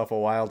find myself a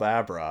wild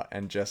Abra,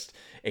 and just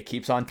it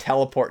keeps on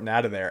teleporting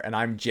out of there, and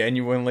I'm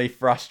genuinely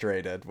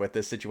frustrated with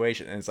this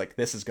situation. And it's like,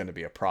 this is going to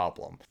be a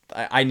problem.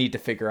 I need to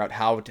figure out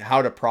how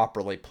to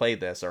properly play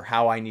this, or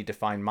how I need to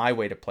find my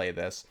way to play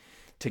this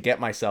to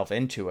get myself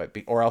into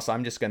it, or else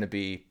I'm just going to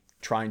be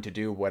trying to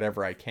do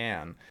whatever I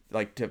can,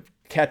 like to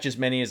catch as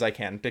many as I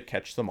can, to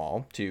catch them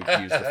all, to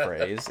use the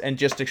phrase, and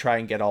just to try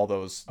and get all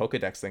those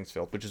Pokedex things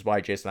filled, which is why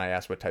Jason and I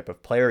asked what type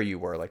of player you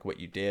were, like what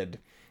you did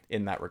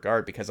in that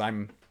regard, because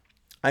I'm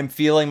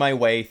feeling my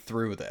way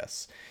through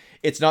this.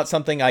 It's not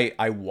something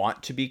I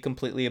want to be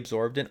completely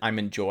absorbed in. I'm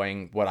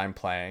enjoying what I'm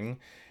playing.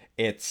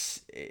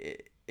 It's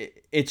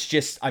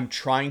just, I'm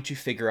trying to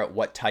figure out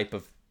what type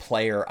of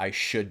player I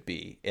should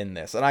be in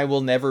this, and I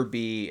will never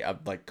be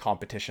like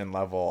competition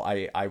level.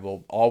 I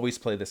will always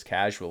play this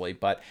casually,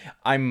 but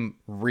I'm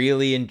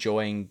really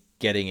enjoying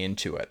getting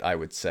into it, I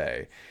would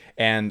say.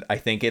 And I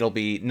think it'll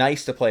be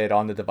nice to play it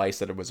on the device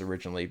that it was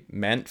originally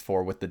meant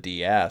for, with the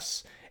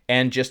DS,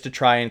 and just to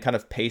try and kind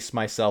of pace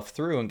myself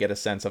through and get a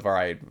sense of, all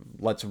right,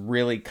 let's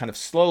really kind of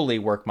slowly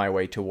work my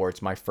way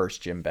towards my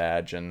first gym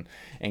badge, and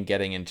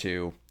getting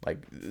into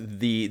like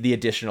the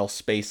additional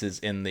spaces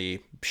in the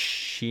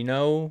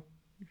Sinnoh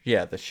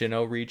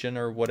region,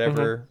 or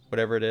whatever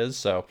it is.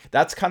 So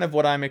that's kind of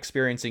what I'm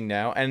experiencing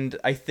now, and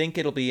I think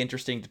it'll be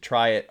interesting to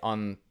try it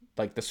on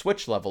like the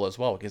Switch level as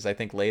well, because I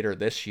think later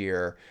this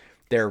year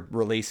they're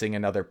releasing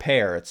another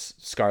pair. It's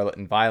Scarlet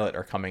and Violet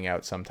are coming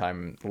out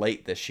sometime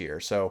late this year,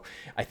 so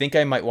I think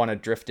I might want to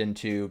drift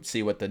into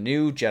see what the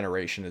new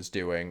generation is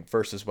doing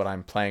versus what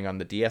I'm playing on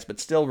the DS, but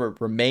still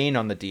remain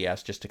on the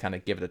DS just to kind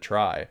of give it a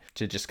try,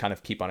 to just kind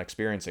of keep on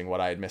experiencing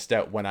what I had missed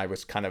out when I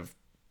was kind of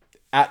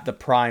at the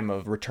prime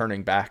of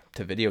returning back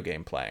to video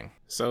game playing.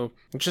 So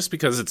just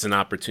because it's an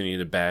opportunity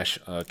to bash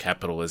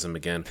capitalism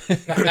again.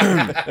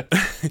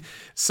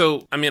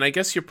 So, I mean, I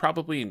guess you're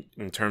probably,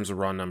 in terms of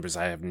raw numbers,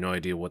 I have no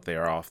idea what they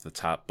are off the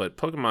top, but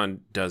Pokemon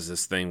does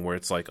this thing where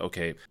it's like,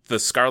 okay, the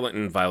Scarlet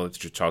and Violet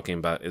that you're talking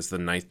about is the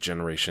 9th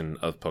generation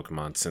of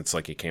Pokemon since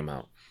like it came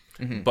out.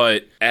 Mm-hmm.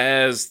 But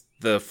as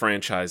the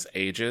franchise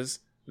ages,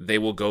 they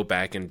will go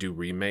back and do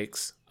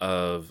remakes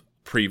of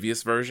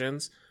previous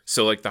versions.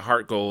 So, like, the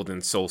Heart Gold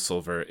and Soul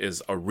Silver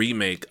is a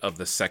remake of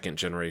the 2nd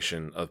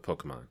generation of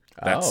Pokemon.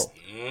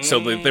 So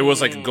there was,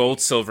 like,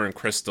 Gold, Silver, and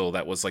Crystal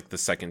that was, like, the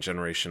 2nd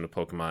generation of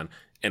Pokemon.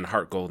 And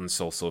Heart Gold and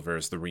Soul Silver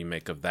is the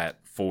remake of that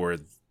for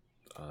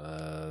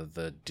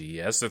the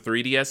DS or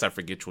 3DS. I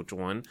forget which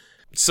one.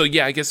 So,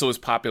 yeah, I guess it was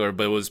popular,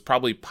 but it was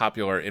probably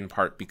popular in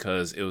part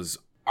because it was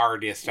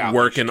already established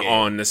working game.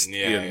 on this,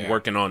 Yeah.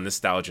 working on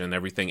nostalgia and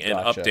everything, and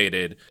Gotcha.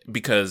 updated,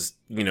 because,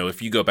 you know, if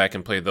you go back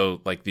and play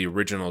like the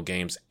original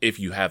games, if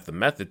you have the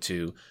method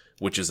to,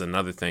 which is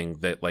another thing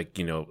that, like,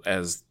 you know,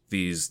 as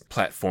these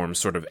platforms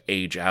sort of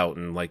age out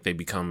and like they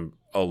become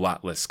a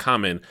lot less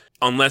common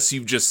unless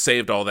you've just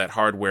saved all that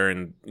hardware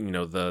and,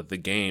 the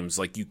games.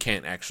 Like, you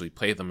can't actually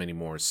play them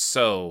anymore.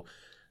 So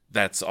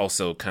that's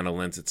also kind of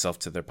lends itself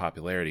to their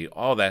popularity.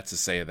 All that to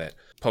say that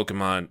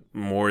Pokemon,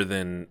 more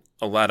than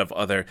a lot of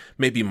other,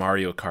 maybe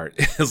Mario Kart,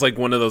 is like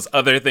one of those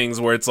other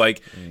things where it's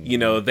like,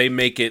 they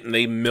make it and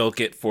they milk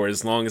it for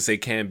as long as they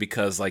can,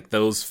 because like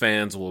those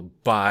fans will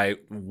buy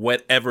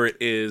whatever it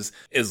is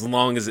as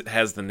long as it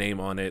has the name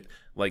on it.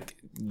 Like,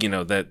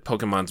 that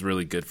Pokemon's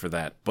really good for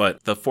that.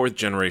 But the 4th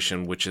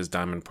generation, which is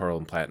Diamond, Pearl,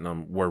 and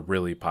Platinum, were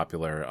really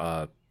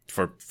popular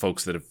for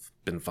folks that have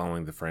been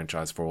following the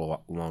franchise for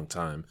a long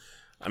time.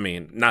 I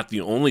mean, not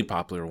the only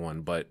popular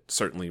one, but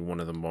certainly one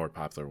of the more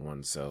popular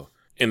ones. So,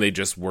 and they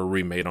just were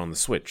remade on the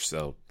Switch,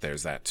 so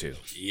there's that too.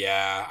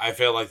 Yeah, I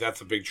feel like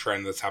that's a big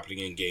trend that's happening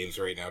in games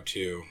right now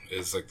too.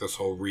 Is like this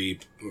whole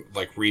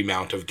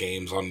remount of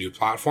games on new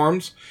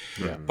platforms.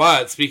 Yeah.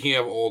 But speaking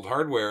of old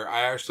hardware,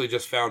 I actually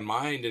just found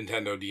my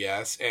Nintendo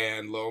DS,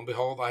 and lo and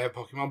behold, I have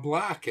Pokemon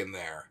Black in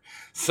there.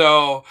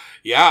 So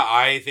yeah,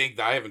 I think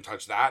I haven't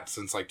touched that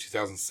since like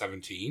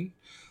 2017.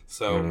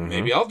 So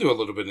maybe I'll do a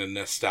little bit of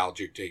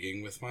nostalgic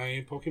digging with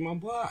my Pokemon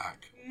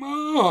Black.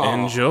 Oh.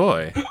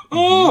 Enjoy.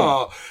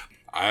 Oh,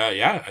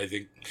 yeah, I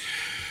think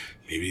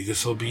maybe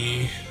this will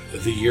be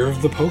the year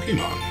of the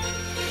Pokemon.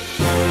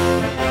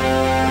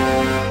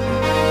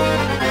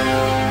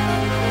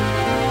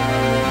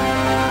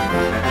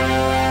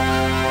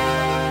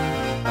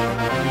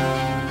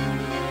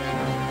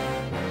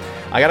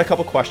 I got a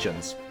couple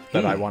questions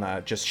that I want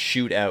to just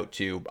shoot out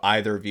to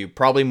either of you.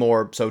 Probably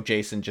more so,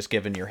 Jason, just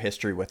given your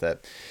history with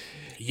it.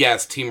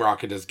 Yes, Team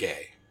Rocket is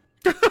gay.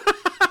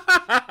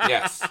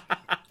 Yes.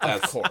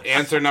 That's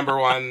answer number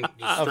one,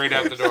 just straight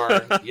out the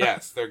door.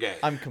 Yes, they're gay.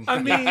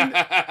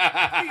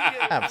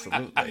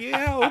 Absolutely.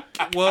 Yeah.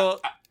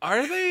 Well,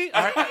 are they?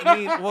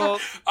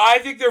 I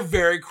think they're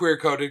very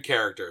queer-coded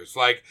characters.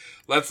 Like,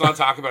 let's not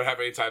talk about how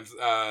many times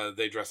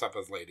they dress up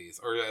as ladies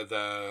or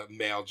the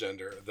male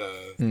gender.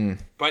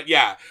 But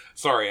yeah,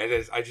 sorry, I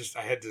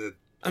had to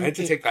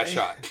take that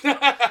shot.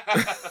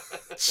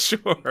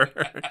 Sure.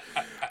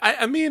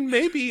 I mean,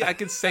 maybe I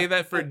could say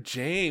that for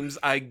James,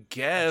 I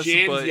guess.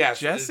 James, but yes.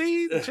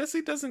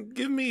 Jesse doesn't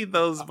give me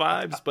those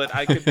vibes, but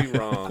I could be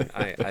wrong.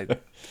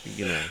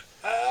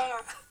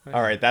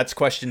 All right, that's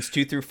questions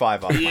 2 through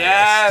 5 on my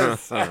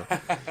Yes. list.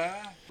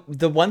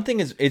 The one thing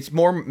is, it's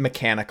more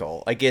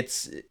mechanical. Like,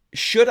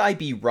 should I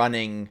be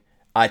running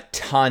a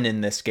ton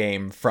in this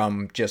game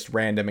from just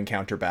random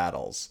encounter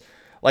battles?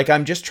 Like,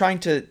 I'm just trying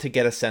to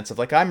get a sense of,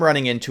 like, I'm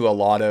running into a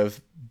lot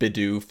of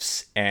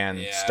Bidoofs and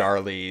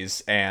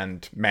Starlies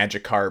and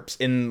Magikarps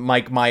in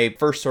my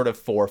first sort of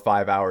 4 or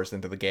 5 hours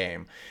into the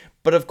game.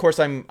 But of course,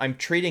 I'm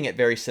treating it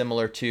very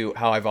similar to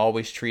how I've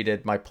always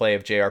treated my play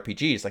of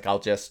JRPGs. Like, I'll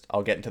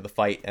get into the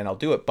fight and I'll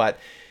do it. But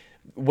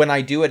when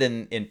I do it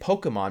in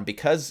Pokemon,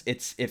 because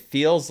it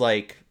feels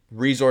like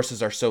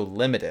resources are so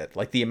limited,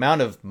 like the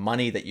amount of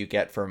money that you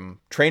get from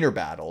trainer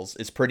battles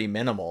is pretty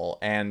minimal,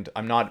 and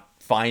I'm not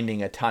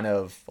finding a ton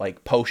of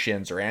like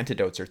potions or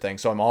antidotes or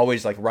things. So I'm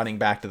always like running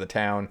back to the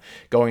town,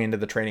 going into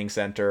the training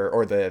center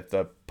or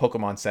the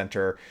Pokemon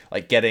center,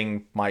 like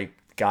getting my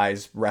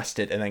guys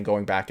rested and then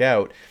going back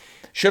out.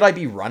 Should I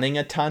be running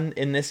a ton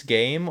in this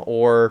game,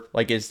 or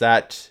like is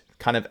that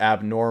kind of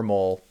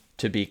abnormal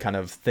to be kind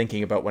of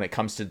thinking about when it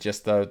comes to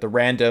just the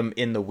random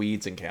in the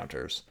weeds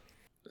encounters?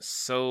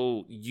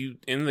 So you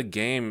in the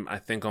game, I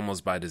think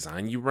almost by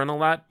design you run a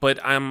lot, but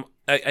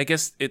I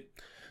guess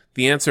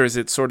the answer is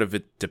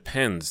it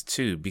depends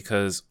too,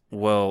 because,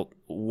 well,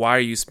 why are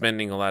you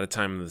spending a lot of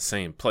time in the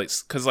same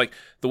place? Because like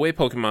the way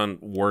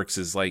Pokemon works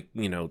is like,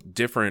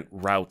 different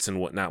routes and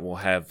whatnot will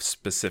have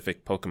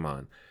specific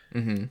Pokemon.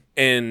 Mm-hmm.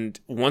 And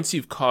once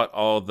you've caught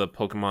all the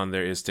Pokemon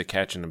there is to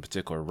catch in a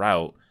particular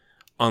route,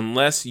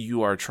 unless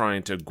you are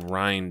trying to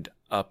grind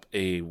up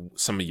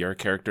some of your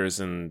characters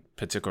in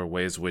particular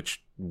ways,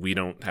 which we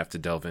don't have to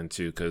delve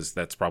into because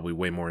that's probably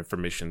way more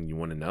information you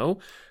want to know,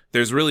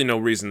 there's really no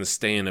reason to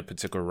stay in a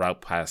particular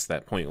route past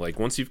that point. Like,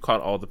 once you've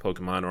caught all the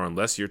Pokemon, or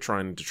unless you're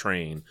trying to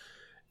train,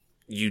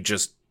 you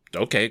just,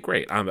 okay,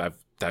 great. I've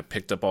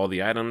picked up all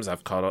the items.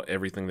 I've caught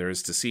everything there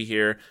is to see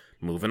here.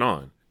 Moving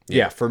on.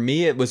 Yeah, for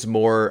me, it was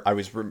more, I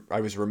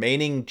was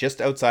remaining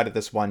just outside of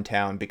this one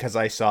town because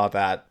I saw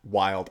that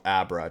wild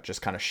Abra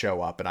just kind of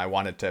show up and I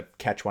wanted to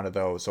catch one of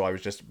those. So I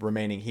was just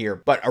remaining here.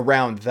 But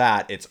around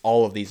that, it's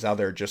all of these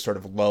other just sort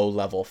of low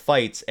level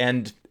fights.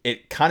 And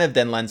it kind of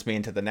then lends me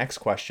into the next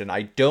question.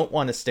 I don't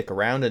want to stick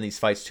around in these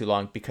fights too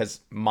long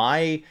because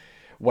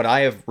what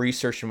I have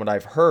researched and what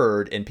I've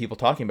heard and people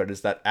talking about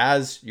is that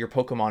as your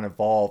Pokemon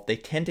evolve, they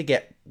tend to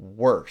get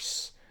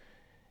worse.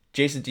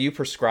 Jason, do you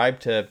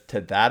prescribe to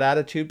that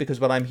attitude? Because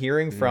what I'm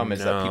hearing from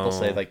is that people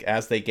say, like,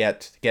 as they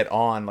get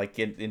on, like,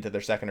 get into their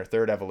second or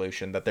third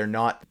evolution, that they're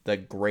not the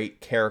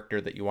great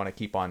character that you want to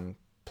keep on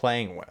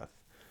playing with.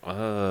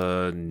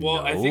 No. Well,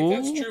 I think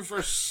that's true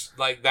for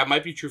that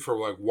might be true for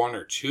like one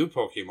or two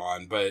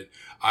Pokemon, but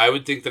I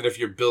would think that if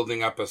you're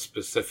building up a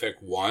specific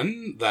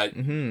one, that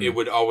it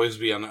would always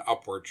be on an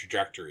upward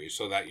trajectory,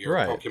 so that your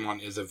Right.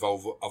 Pokemon is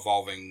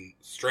evolving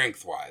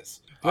strength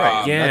wise.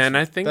 Right. Yeah, and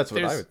I think that's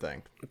what I there's- would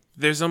think.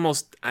 There's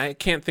almost, I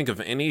can't think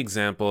of any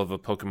example of a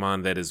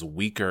Pokemon that is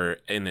weaker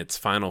in its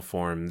final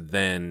form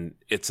than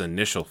its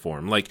initial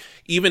form. Like,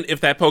 even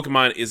if that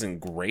Pokemon isn't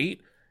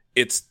great,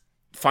 its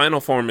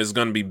final form is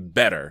going to be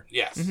better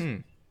Yes.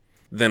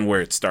 than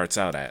where it starts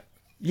out at.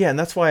 Yeah, and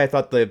that's why I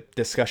thought the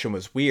discussion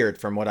was weird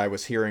from what I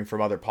was hearing from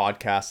other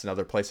podcasts and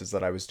other places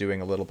that I was doing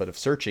a little bit of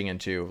searching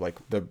into, like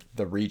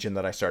the region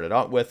that I started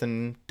out with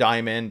in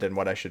Diamond and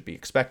what I should be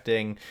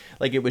expecting.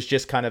 Like, it was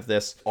just kind of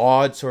this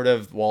odd sort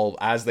of, well,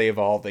 as they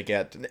evolve, they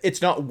get...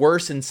 It's not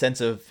worse in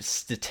sense of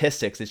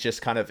statistics. It's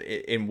just kind of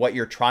in what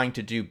you're trying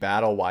to do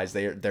battle-wise,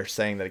 they're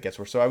saying that it gets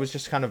worse. So I was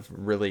just kind of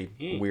really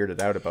weirded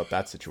out about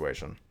that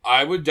situation.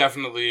 I would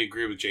definitely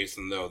agree with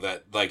Jason, though,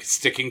 that like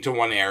sticking to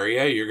one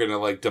area, you're going to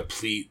like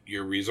deplete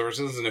your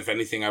resources. And if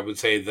anything, I would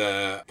say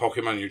the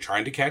Pokemon you're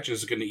trying to catch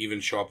is going to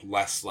even show up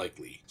less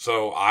likely.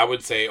 So I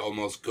would say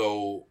almost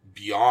go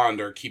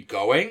beyond or keep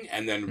going.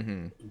 And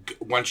then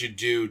once you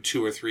do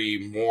 2 or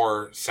 3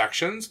 more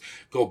sections,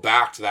 go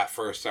back to that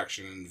first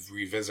section and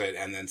revisit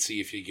and then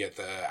see if you get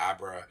the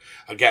Abra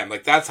again.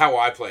 Like, that's how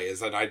I play, is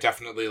that I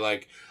definitely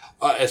like...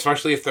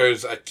 especially if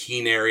there's a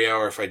keen area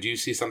or if I do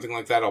see something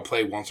like that, I'll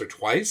play once or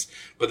twice.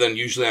 But then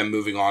usually I'm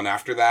moving on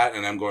after that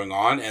and I'm going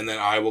on. And then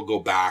I will go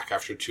back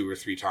after 2 or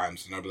 3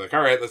 times. And I'll be like,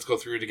 all right, let's go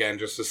through it again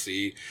just to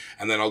see.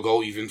 And then I'll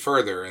go even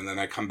further. And then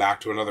I come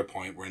back to another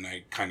point where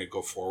I kind of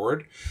go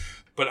forward.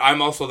 But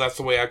I'm also, that's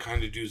the way I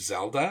kind of do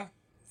Zelda.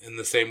 In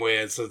the same way,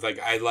 it's like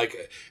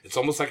it's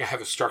almost like I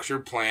have a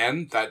structured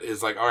plan that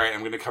is like, all right, I'm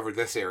going to cover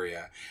this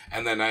area.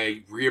 And then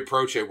I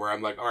reapproach it where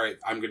I'm like, all right,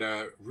 I'm going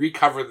to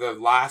recover the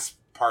last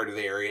part of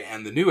the area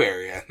and the new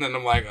area. And then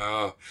I'm like,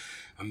 oh,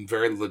 I'm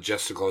very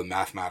logistical and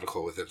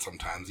mathematical with it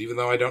sometimes, even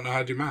though I don't know how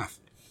to do math.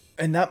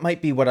 And that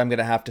might be what I'm going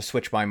to have to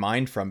switch my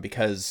mind from,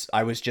 because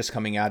I was just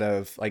coming out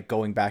of like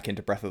going back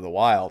into Breath of the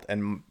Wild,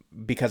 and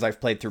because I've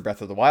played through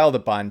Breath of the Wild a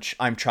bunch,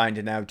 I'm trying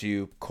to now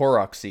do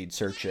Korok seed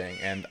searching,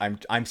 and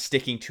I'm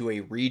sticking to a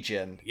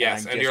region.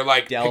 Yes, I'm and just you're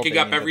like delving picking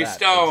up into every that.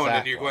 stone, and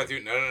Exactly. you're going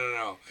through.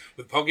 No.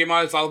 With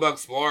Pokemon, it's all about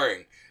exploring.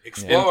 And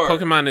Explore.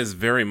 Pokemon is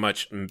very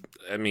much,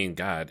 I mean,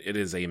 God, it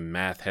is a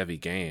math-heavy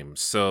game.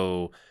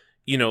 So,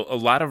 you know, a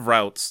lot of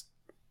routes,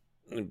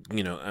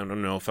 you know, I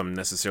don't know if I'm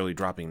necessarily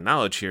dropping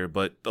knowledge here,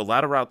 but a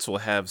lot of routes will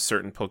have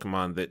certain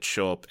Pokemon that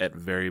show up at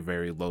very,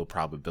 very low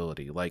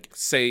probability. Like,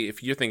 say,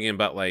 if you're thinking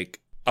about, like,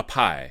 a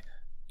pie,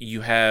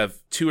 you have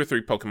 2 or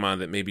 3 Pokemon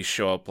that maybe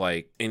show up,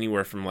 like,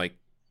 anywhere from, like,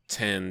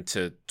 10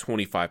 to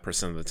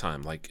 25% of the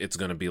time. Like, it's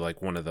going to be,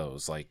 like, one of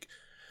those. Like,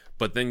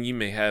 but then you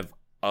may have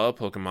a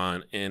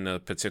Pokemon in a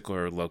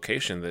particular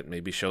location that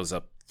maybe shows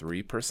up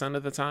 3%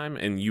 of the time,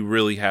 and you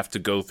really have to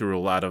go through a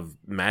lot of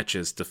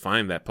matches to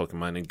find that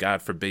Pokemon, and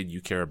God forbid you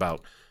care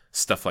about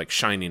stuff like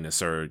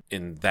shininess, or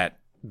in that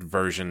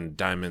version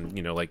Diamond,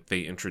 you know, like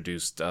they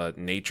introduced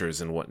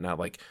natures and whatnot.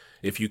 Like,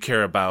 if you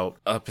care about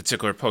a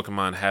particular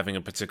Pokemon having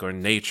a particular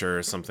nature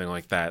or something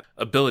like that,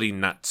 ability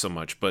not so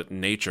much, but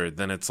nature,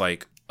 then it's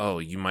like, oh,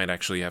 you might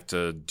actually have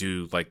to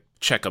do like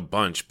check a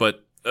bunch.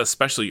 But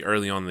especially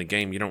early on in the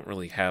game, you don't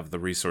really have the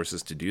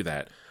resources to do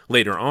that.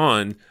 Later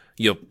on,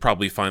 you'll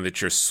probably find that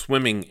you're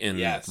swimming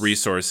in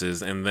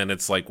resources, and then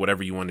it's like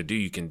whatever you want to do,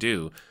 you can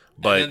do.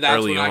 But and then that's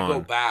early when on, I go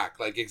back,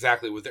 like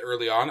exactly with the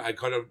early on, I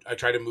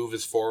try to move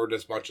as forward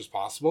as much as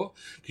possible,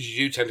 because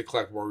you do tend to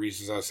collect more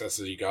resources as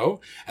you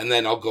go, and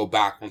then I'll go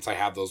back once I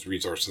have those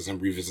resources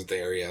and revisit the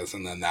areas,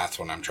 and then that's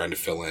when I'm trying to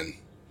fill in.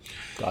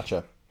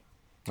 Gotcha.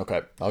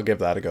 Okay, I'll give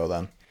that a go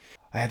then.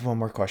 I had one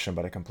more question,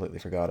 but I completely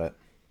forgot it.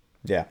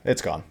 Yeah,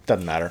 it's gone.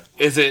 Doesn't matter.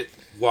 Is it,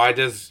 why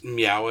does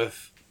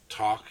Meowth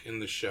talk in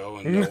the show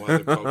and no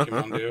other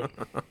Pokemon do?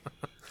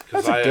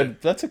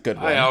 That's a good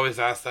one. I always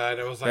ask that.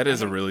 I was like, that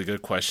is a really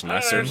good question.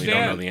 I certainly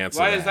don't know the answer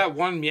Why to does that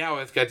one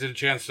Meowth get a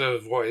chance to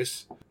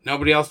voice?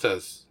 Nobody else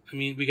does. I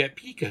mean, we get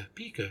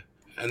Pika,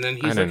 and then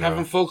he's like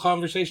having full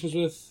conversations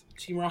with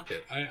Team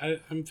Rocket.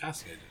 I'm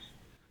fascinated.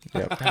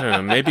 Yep. I don't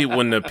know. Maybe it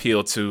wouldn't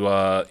appeal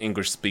to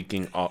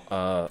English-speaking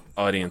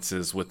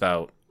audiences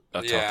without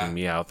a talking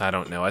Meowth. I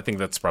don't know. I think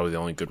that's probably the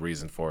only good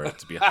reason for it,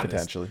 to be honest.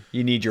 Potentially.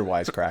 You need your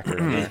wisecracker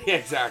in there. Yeah,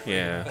 exactly.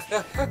 Yeah.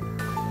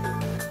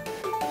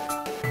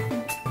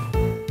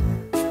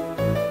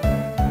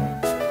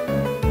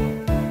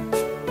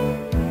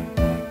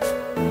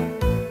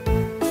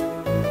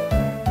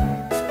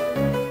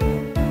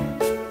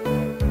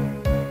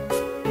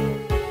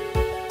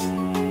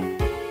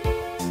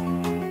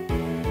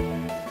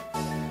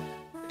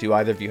 Do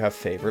either of you have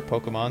favorite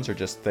Pokemons, or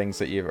just things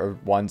that or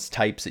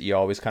types that you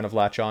always kind of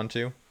latch on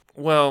to?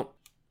 Well,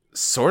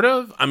 sort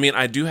of. I mean,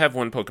 I do have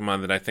one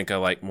Pokemon that I think I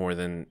like more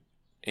than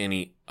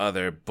any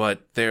other,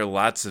 but there are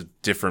lots of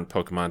different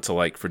Pokemon to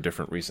like for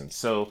different reasons.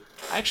 So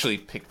I actually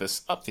picked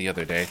this up the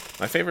other day.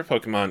 My favorite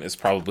Pokemon is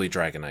probably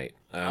Dragonite.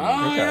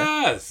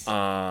 Yes.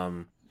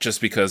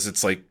 Just because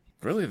it's like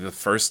really the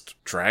first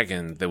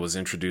dragon that was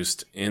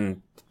introduced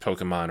in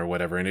Pokemon or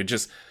whatever. And it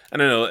just, I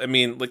don't know. I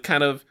mean, like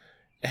kind of,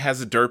 it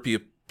has a derpy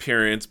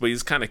appearance, but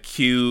he's kind of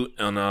cute.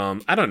 And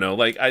I don't know.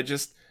 Like I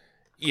just,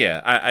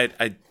 yeah,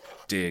 I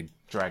dig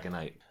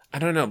Dragonite. I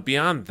don't know.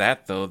 Beyond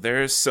that, though,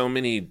 there's so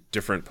many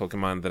different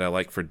Pokemon that I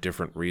like for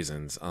different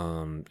reasons.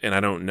 And I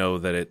don't know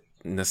that it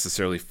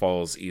necessarily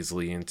falls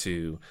easily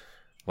into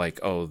like,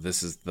 oh,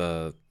 this is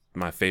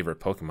my favorite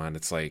Pokemon.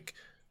 It's like,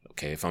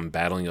 okay, if I'm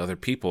battling other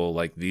people,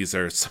 like these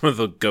are some of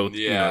the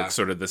you know,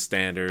 sort of the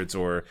standards,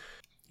 or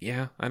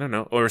yeah, I don't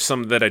know, or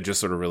some that I just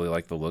sort of really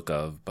like the look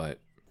of. But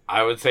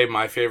I would say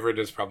my favorite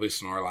is probably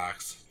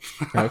Snorlax.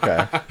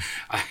 Okay.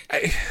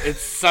 It's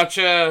such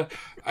a...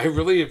 I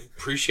really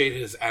appreciate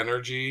his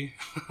energy.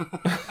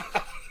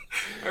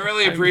 I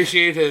really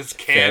appreciate his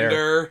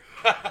candor.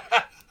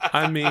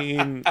 I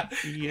mean,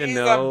 He's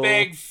a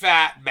big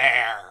fat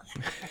bear.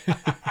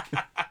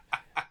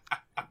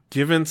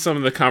 Given some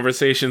of the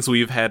conversations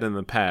we've had in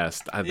the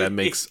past, that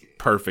makes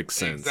perfect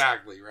sense.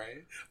 Exactly,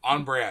 right?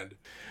 On brand.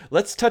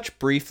 Let's touch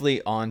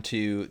briefly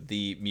onto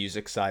the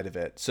music side of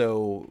it.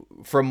 So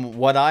from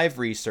what I've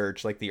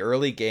researched, like the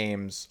early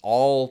games,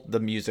 all the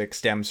music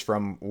stems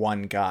from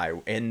one guy.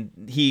 And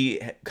he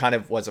kind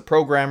of was a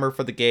programmer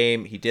for the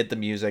game. He did the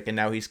music, and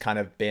now he's kind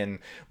of been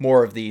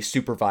more of the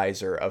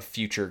supervisor of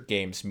future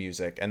games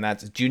music. And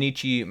that's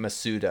Junichi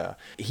Masuda.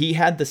 He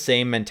had the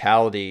same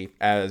mentality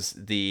as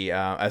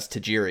as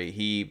Tajiri.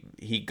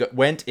 He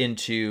went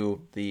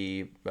into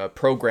the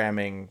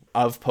programming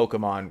of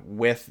Pokemon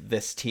with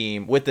this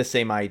team, with the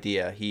same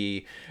idea.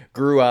 He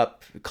grew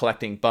up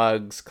collecting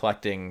bugs,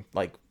 collecting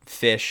like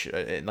fish,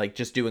 like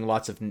just doing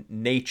lots of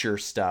nature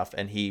stuff,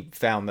 and he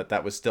found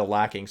that was still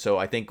lacking. So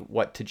I think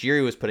what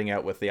Tajiri was putting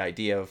out with the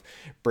idea of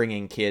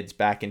bringing kids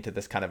back into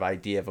this kind of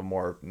idea of a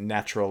more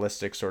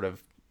naturalistic sort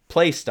of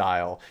play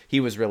style,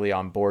 he was really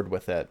on board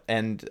with it.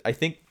 And I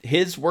think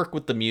his work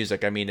with the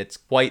music, I mean, it's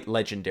quite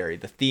legendary.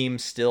 The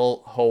themes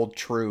still hold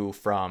true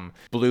from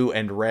Blue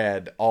and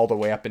Red all the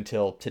way up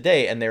until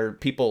today, and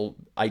people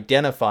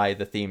identify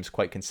the themes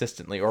quite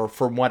consistently, or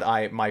from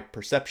what my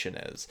perception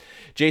is.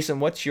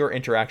 Jason, what's your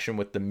interaction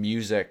with the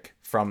music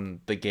from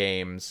the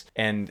games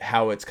and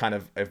how it's kind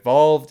of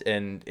evolved?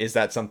 And is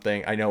that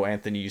something, I know,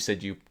 Anthony, you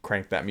said you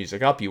cranked that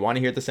music up. You want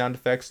to hear the sound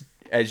effects?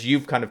 As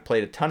you've kind of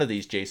played a ton of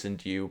these, Jason,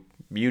 do you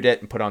mute it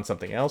and put on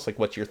something else? Like,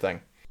 what's your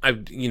thing?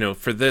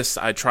 For this,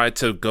 I tried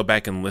to go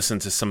back and listen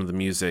to some of the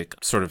music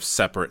sort of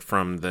separate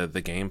from the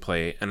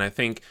gameplay. And I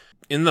think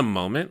in the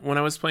moment when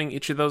I was playing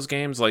each of those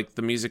games, like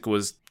the music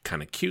was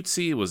kind of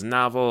cutesy, it was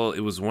novel.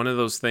 It was one of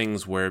those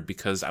things where,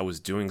 because I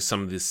was doing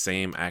some of the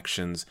same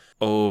actions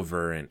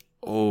over and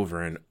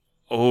over and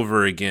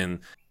over again,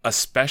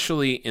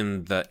 especially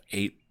in the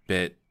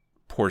 8-bit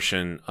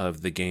portion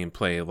of the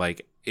gameplay,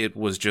 like it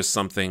was just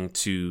something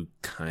to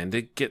kind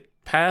of get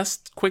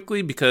past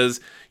quickly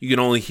because you can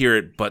only hear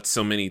it but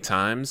so many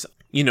times.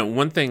 You know,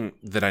 one thing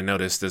that I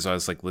noticed as I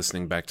was like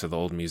listening back to the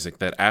old music,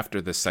 that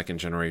after the second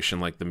generation,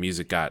 like the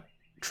music got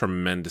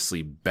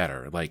tremendously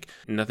better. Like,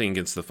 nothing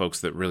against the folks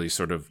that really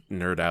sort of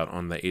nerd out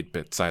on the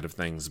 8-bit side of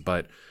things,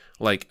 but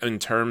like in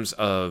terms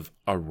of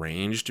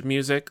arranged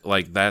music,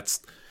 like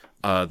that's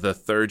the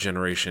third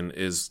generation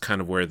is kind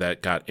of where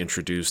that got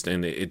introduced,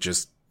 and it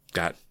just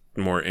got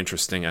more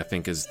interesting, I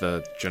think, as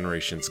the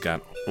generations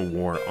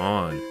wore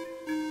on.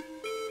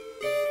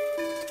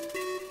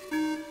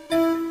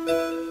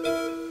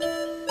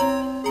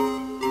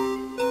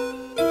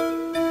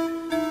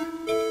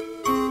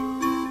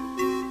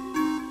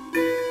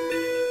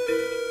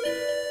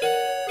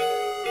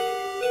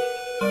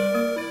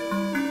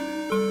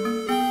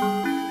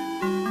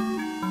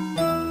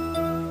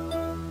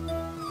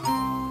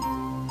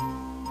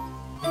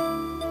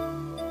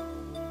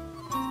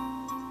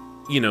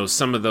 You know,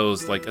 some of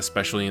those, like,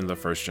 especially in the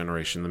first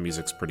generation, the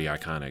music's pretty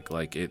iconic.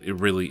 Like, it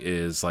really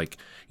is, like,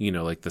 you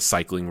know, like the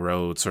cycling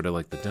road, sort of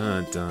like the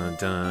dun dun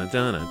dun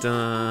dun dun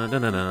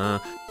dun dun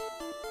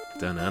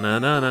dun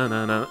dun dun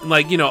dun dun,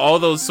 like, you know, all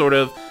those sort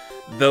of,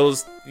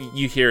 those,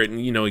 you hear it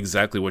and you know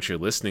exactly what you're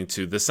listening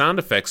to. The sound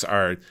effects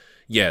are,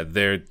 yeah,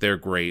 they're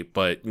great,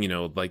 but you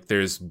know, like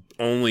there's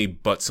only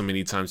but so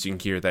many times you can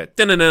hear that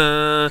dun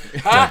dun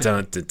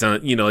dun dun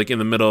dun, you know, like in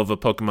the middle of a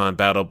Pokemon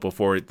battle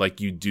before like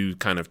you do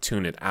kind of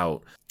tune it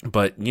out.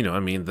 But you know,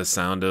 I mean, the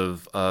sound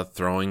of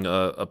throwing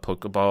a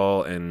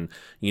Pokeball and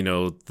you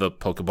know the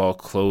Pokeball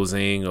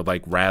closing or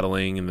like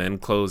rattling and then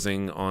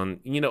closing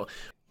on, you know,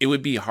 it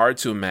would be hard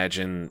to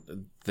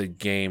imagine the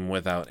game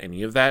without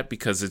any of that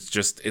because it's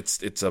just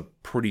it's a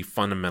pretty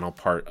fundamental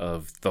part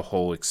of the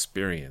whole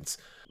experience.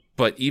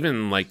 But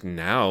even like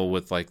now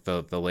with like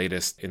the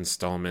latest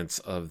installments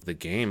of the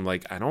game,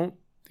 like I don't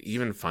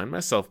even find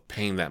myself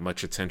paying that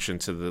much attention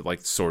to the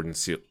like Sword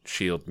and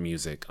Shield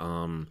music.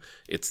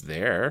 It's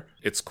there,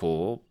 it's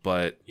cool,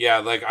 but yeah,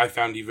 like I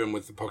found even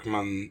with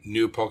the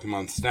new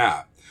Pokemon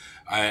Snap,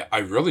 I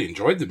really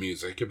enjoyed the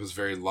music. It was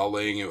very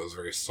lulling, it was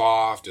very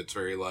soft, it's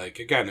very like,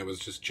 again, it was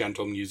just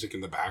gentle music in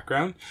the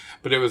background,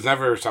 but it was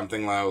never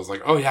something that I was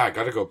like, oh yeah, I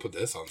gotta go put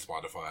this on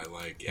Spotify.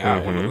 Like, yeah,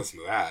 I want to listen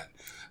to that.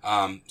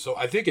 So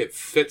I think it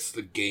fits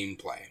the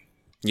gameplay.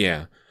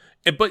 Yeah.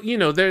 But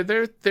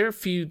there are a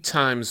few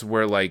times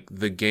where like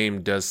the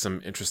game does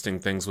some interesting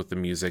things with the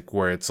music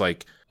where it's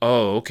like,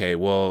 oh, okay,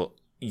 well,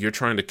 you're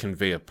trying to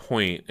convey a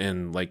point,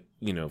 and like,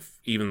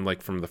 even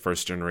like from the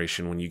first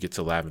generation when you get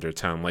to Lavender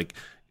Town, like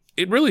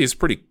it really is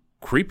pretty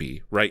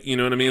creepy, right? You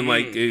know what I mean?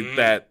 Like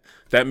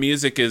that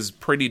music is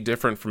pretty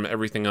different from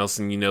everything else,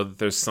 and that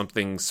there's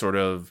something sort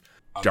of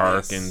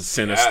dark and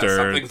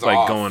sinister like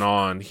off. going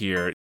on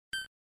here.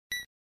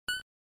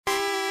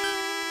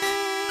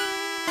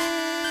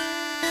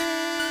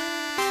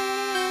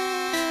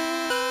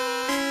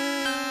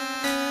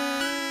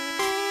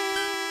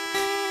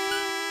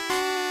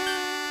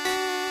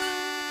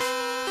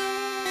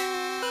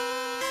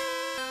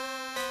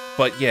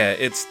 But yeah,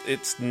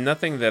 it's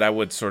nothing that I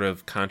would sort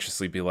of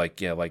consciously be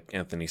like, yeah, like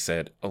Anthony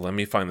said, oh, let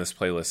me find this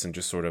playlist and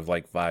just sort of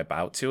like vibe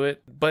out to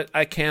it. But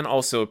I can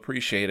also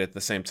appreciate at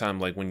the same time,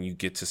 like when you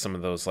get to some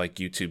of those like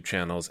YouTube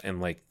channels and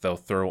like they'll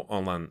throw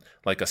on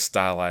like a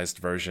stylized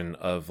version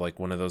of like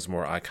one of those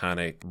more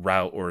iconic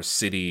route or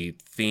city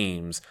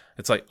themes.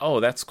 It's like, oh,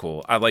 that's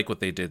cool. I like what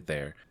they did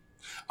there.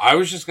 I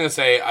was just going to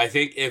say, I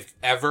think if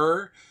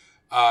ever...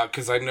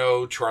 because I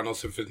know Toronto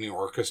Symphony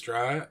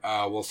Orchestra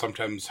will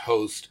sometimes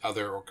host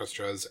other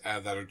orchestras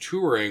that are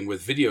touring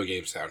with video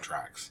game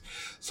soundtracks.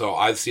 So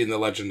I've seen The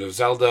Legend of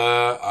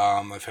Zelda.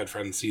 I've had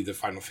friends see the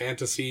Final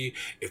Fantasy.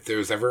 If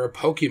there's ever a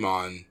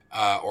Pokemon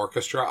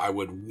orchestra, I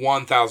would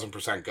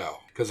 1000% go.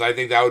 Because I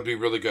think that would be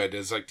really good.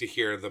 Is like to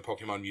hear the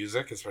Pokemon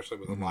music, especially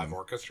with a live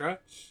orchestra.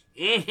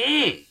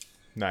 Mm-hmm.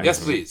 Nice.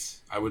 Yes,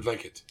 please. I would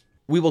like it.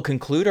 We will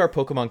conclude our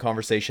Pokemon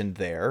conversation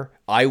there.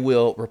 I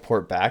will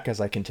report back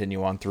as I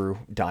continue on through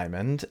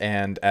Diamond,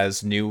 and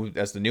as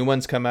the new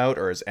ones come out,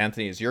 or as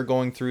Anthony, as you're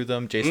going through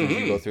them, Jason, as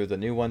you go through the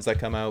new ones that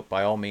come out,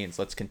 by all means,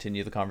 let's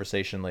continue the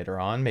conversation later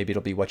on. Maybe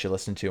it'll be what you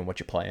listen to and what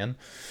you're playing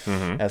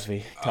as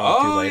we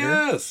talk to later.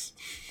 Yes.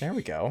 There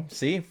we go.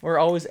 See,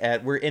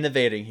 we're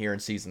innovating here in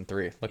season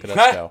 3. Look at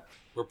us go.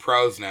 We're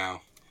pros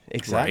now.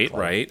 Exactly.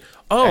 Right.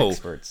 Oh,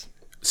 experts.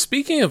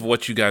 Speaking of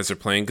what you guys are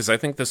playing, because I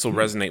think this will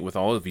resonate with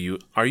all of you,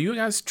 are you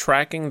guys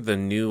tracking the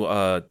new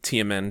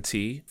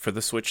TMNT for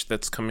the Switch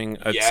that's coming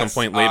at some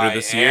point later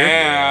this year?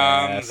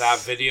 Yes. That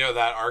video,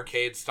 that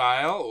arcade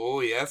style.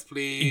 Oh, yes,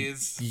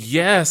 please.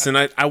 Yes, and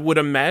I would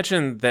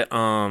imagine that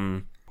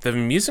the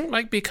music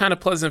might be kind of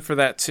pleasant for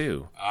that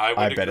too.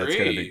 I bet it's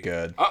going to be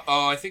good.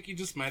 Uh-oh, I think you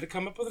just might have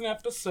come up with an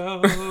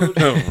episode.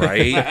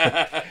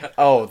 Right?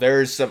 Oh,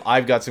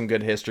 I've got some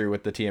good history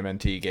with the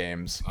TMNT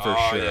games, for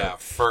sure. Yeah,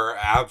 for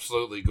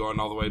absolutely going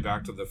all the way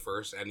back to the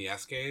first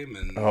NES game.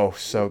 And oh,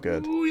 so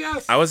good. Oh,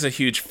 yes. I was a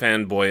huge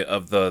fanboy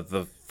of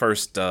the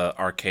first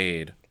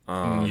arcade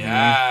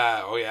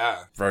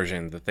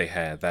version that they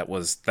had.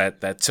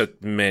 That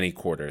took many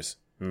quarters.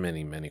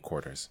 Many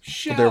quarters.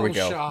 Shell there we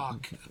go.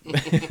 Shock.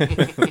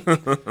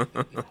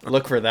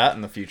 Look for that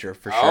in the future,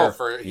 for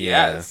sure.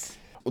 Yes.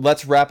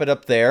 Let's wrap it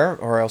up there,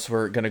 or else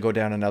we're going to go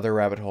down another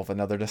rabbit hole of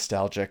another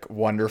nostalgic,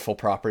 wonderful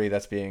property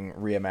that's being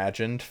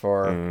reimagined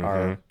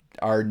for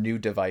our new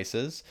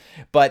devices.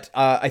 But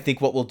I think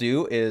what we'll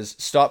do is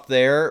stop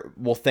there.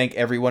 We'll thank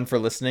everyone for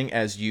listening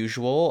as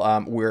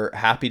usual. We're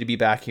happy to be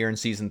back here in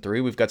season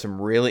 3. We've got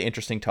some really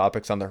interesting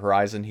topics on the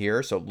horizon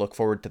here, so look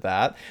forward to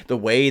that. The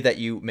way that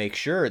you make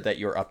sure that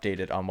you're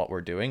updated on what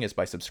we're doing is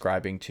by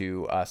subscribing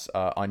to us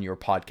on your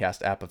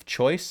podcast app of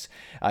choice.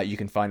 You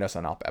can find us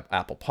on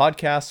Apple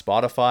Podcasts,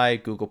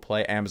 Spotify, Google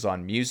Play,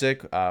 Amazon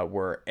Music.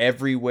 We're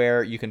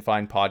everywhere you can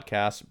find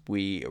podcasts.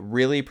 We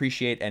really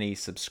appreciate any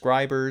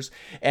subscribers.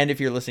 And if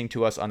you're listening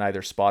to us on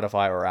either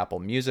Spotify or Apple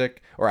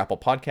Music or Apple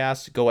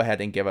Podcasts, go ahead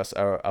and give us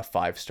a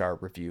 5-star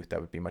review. That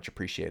would be much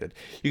appreciated.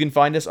 You can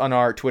find us on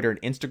our Twitter and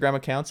Instagram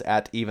accounts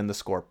at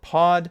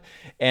EvenTheScorePod.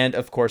 And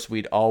of course,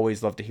 we'd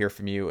always love to hear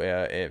from you.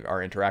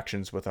 Our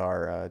interactions with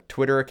our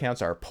Twitter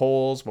accounts, our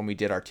polls. When we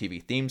did our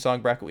TV theme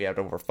song bracket, we had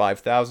over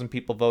 5,000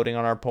 people voting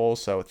on our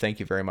polls. So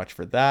thank you very much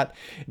for that.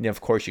 And of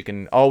course, you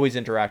can always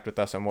interact with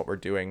us on what we're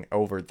doing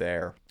over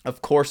there.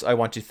 Of course, I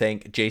want to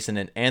thank Jason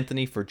and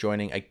Anthony for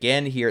joining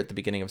again here at the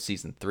beginning of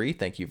season 3.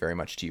 Thank you very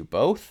much to you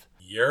both.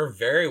 You're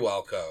very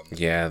welcome.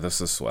 Yeah, this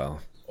is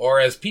swell. Or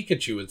as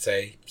Pikachu would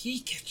say,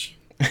 Pikachu.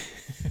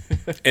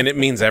 And it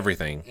means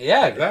everything.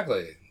 Yeah,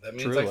 exactly. That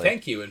means Truly. like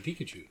thank you in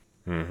Pikachu.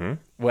 Mm-hmm.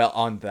 Well,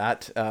 on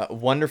that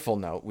wonderful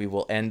note, we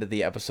will end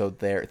the episode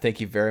there.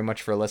 Thank you very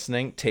much for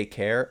listening. Take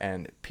care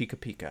and Pika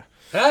Pika.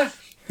 Huh?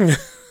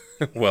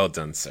 Well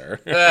done, sir.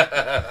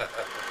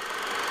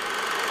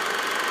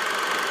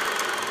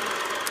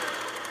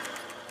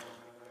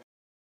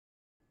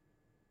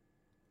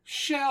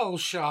 Shell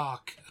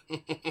shock.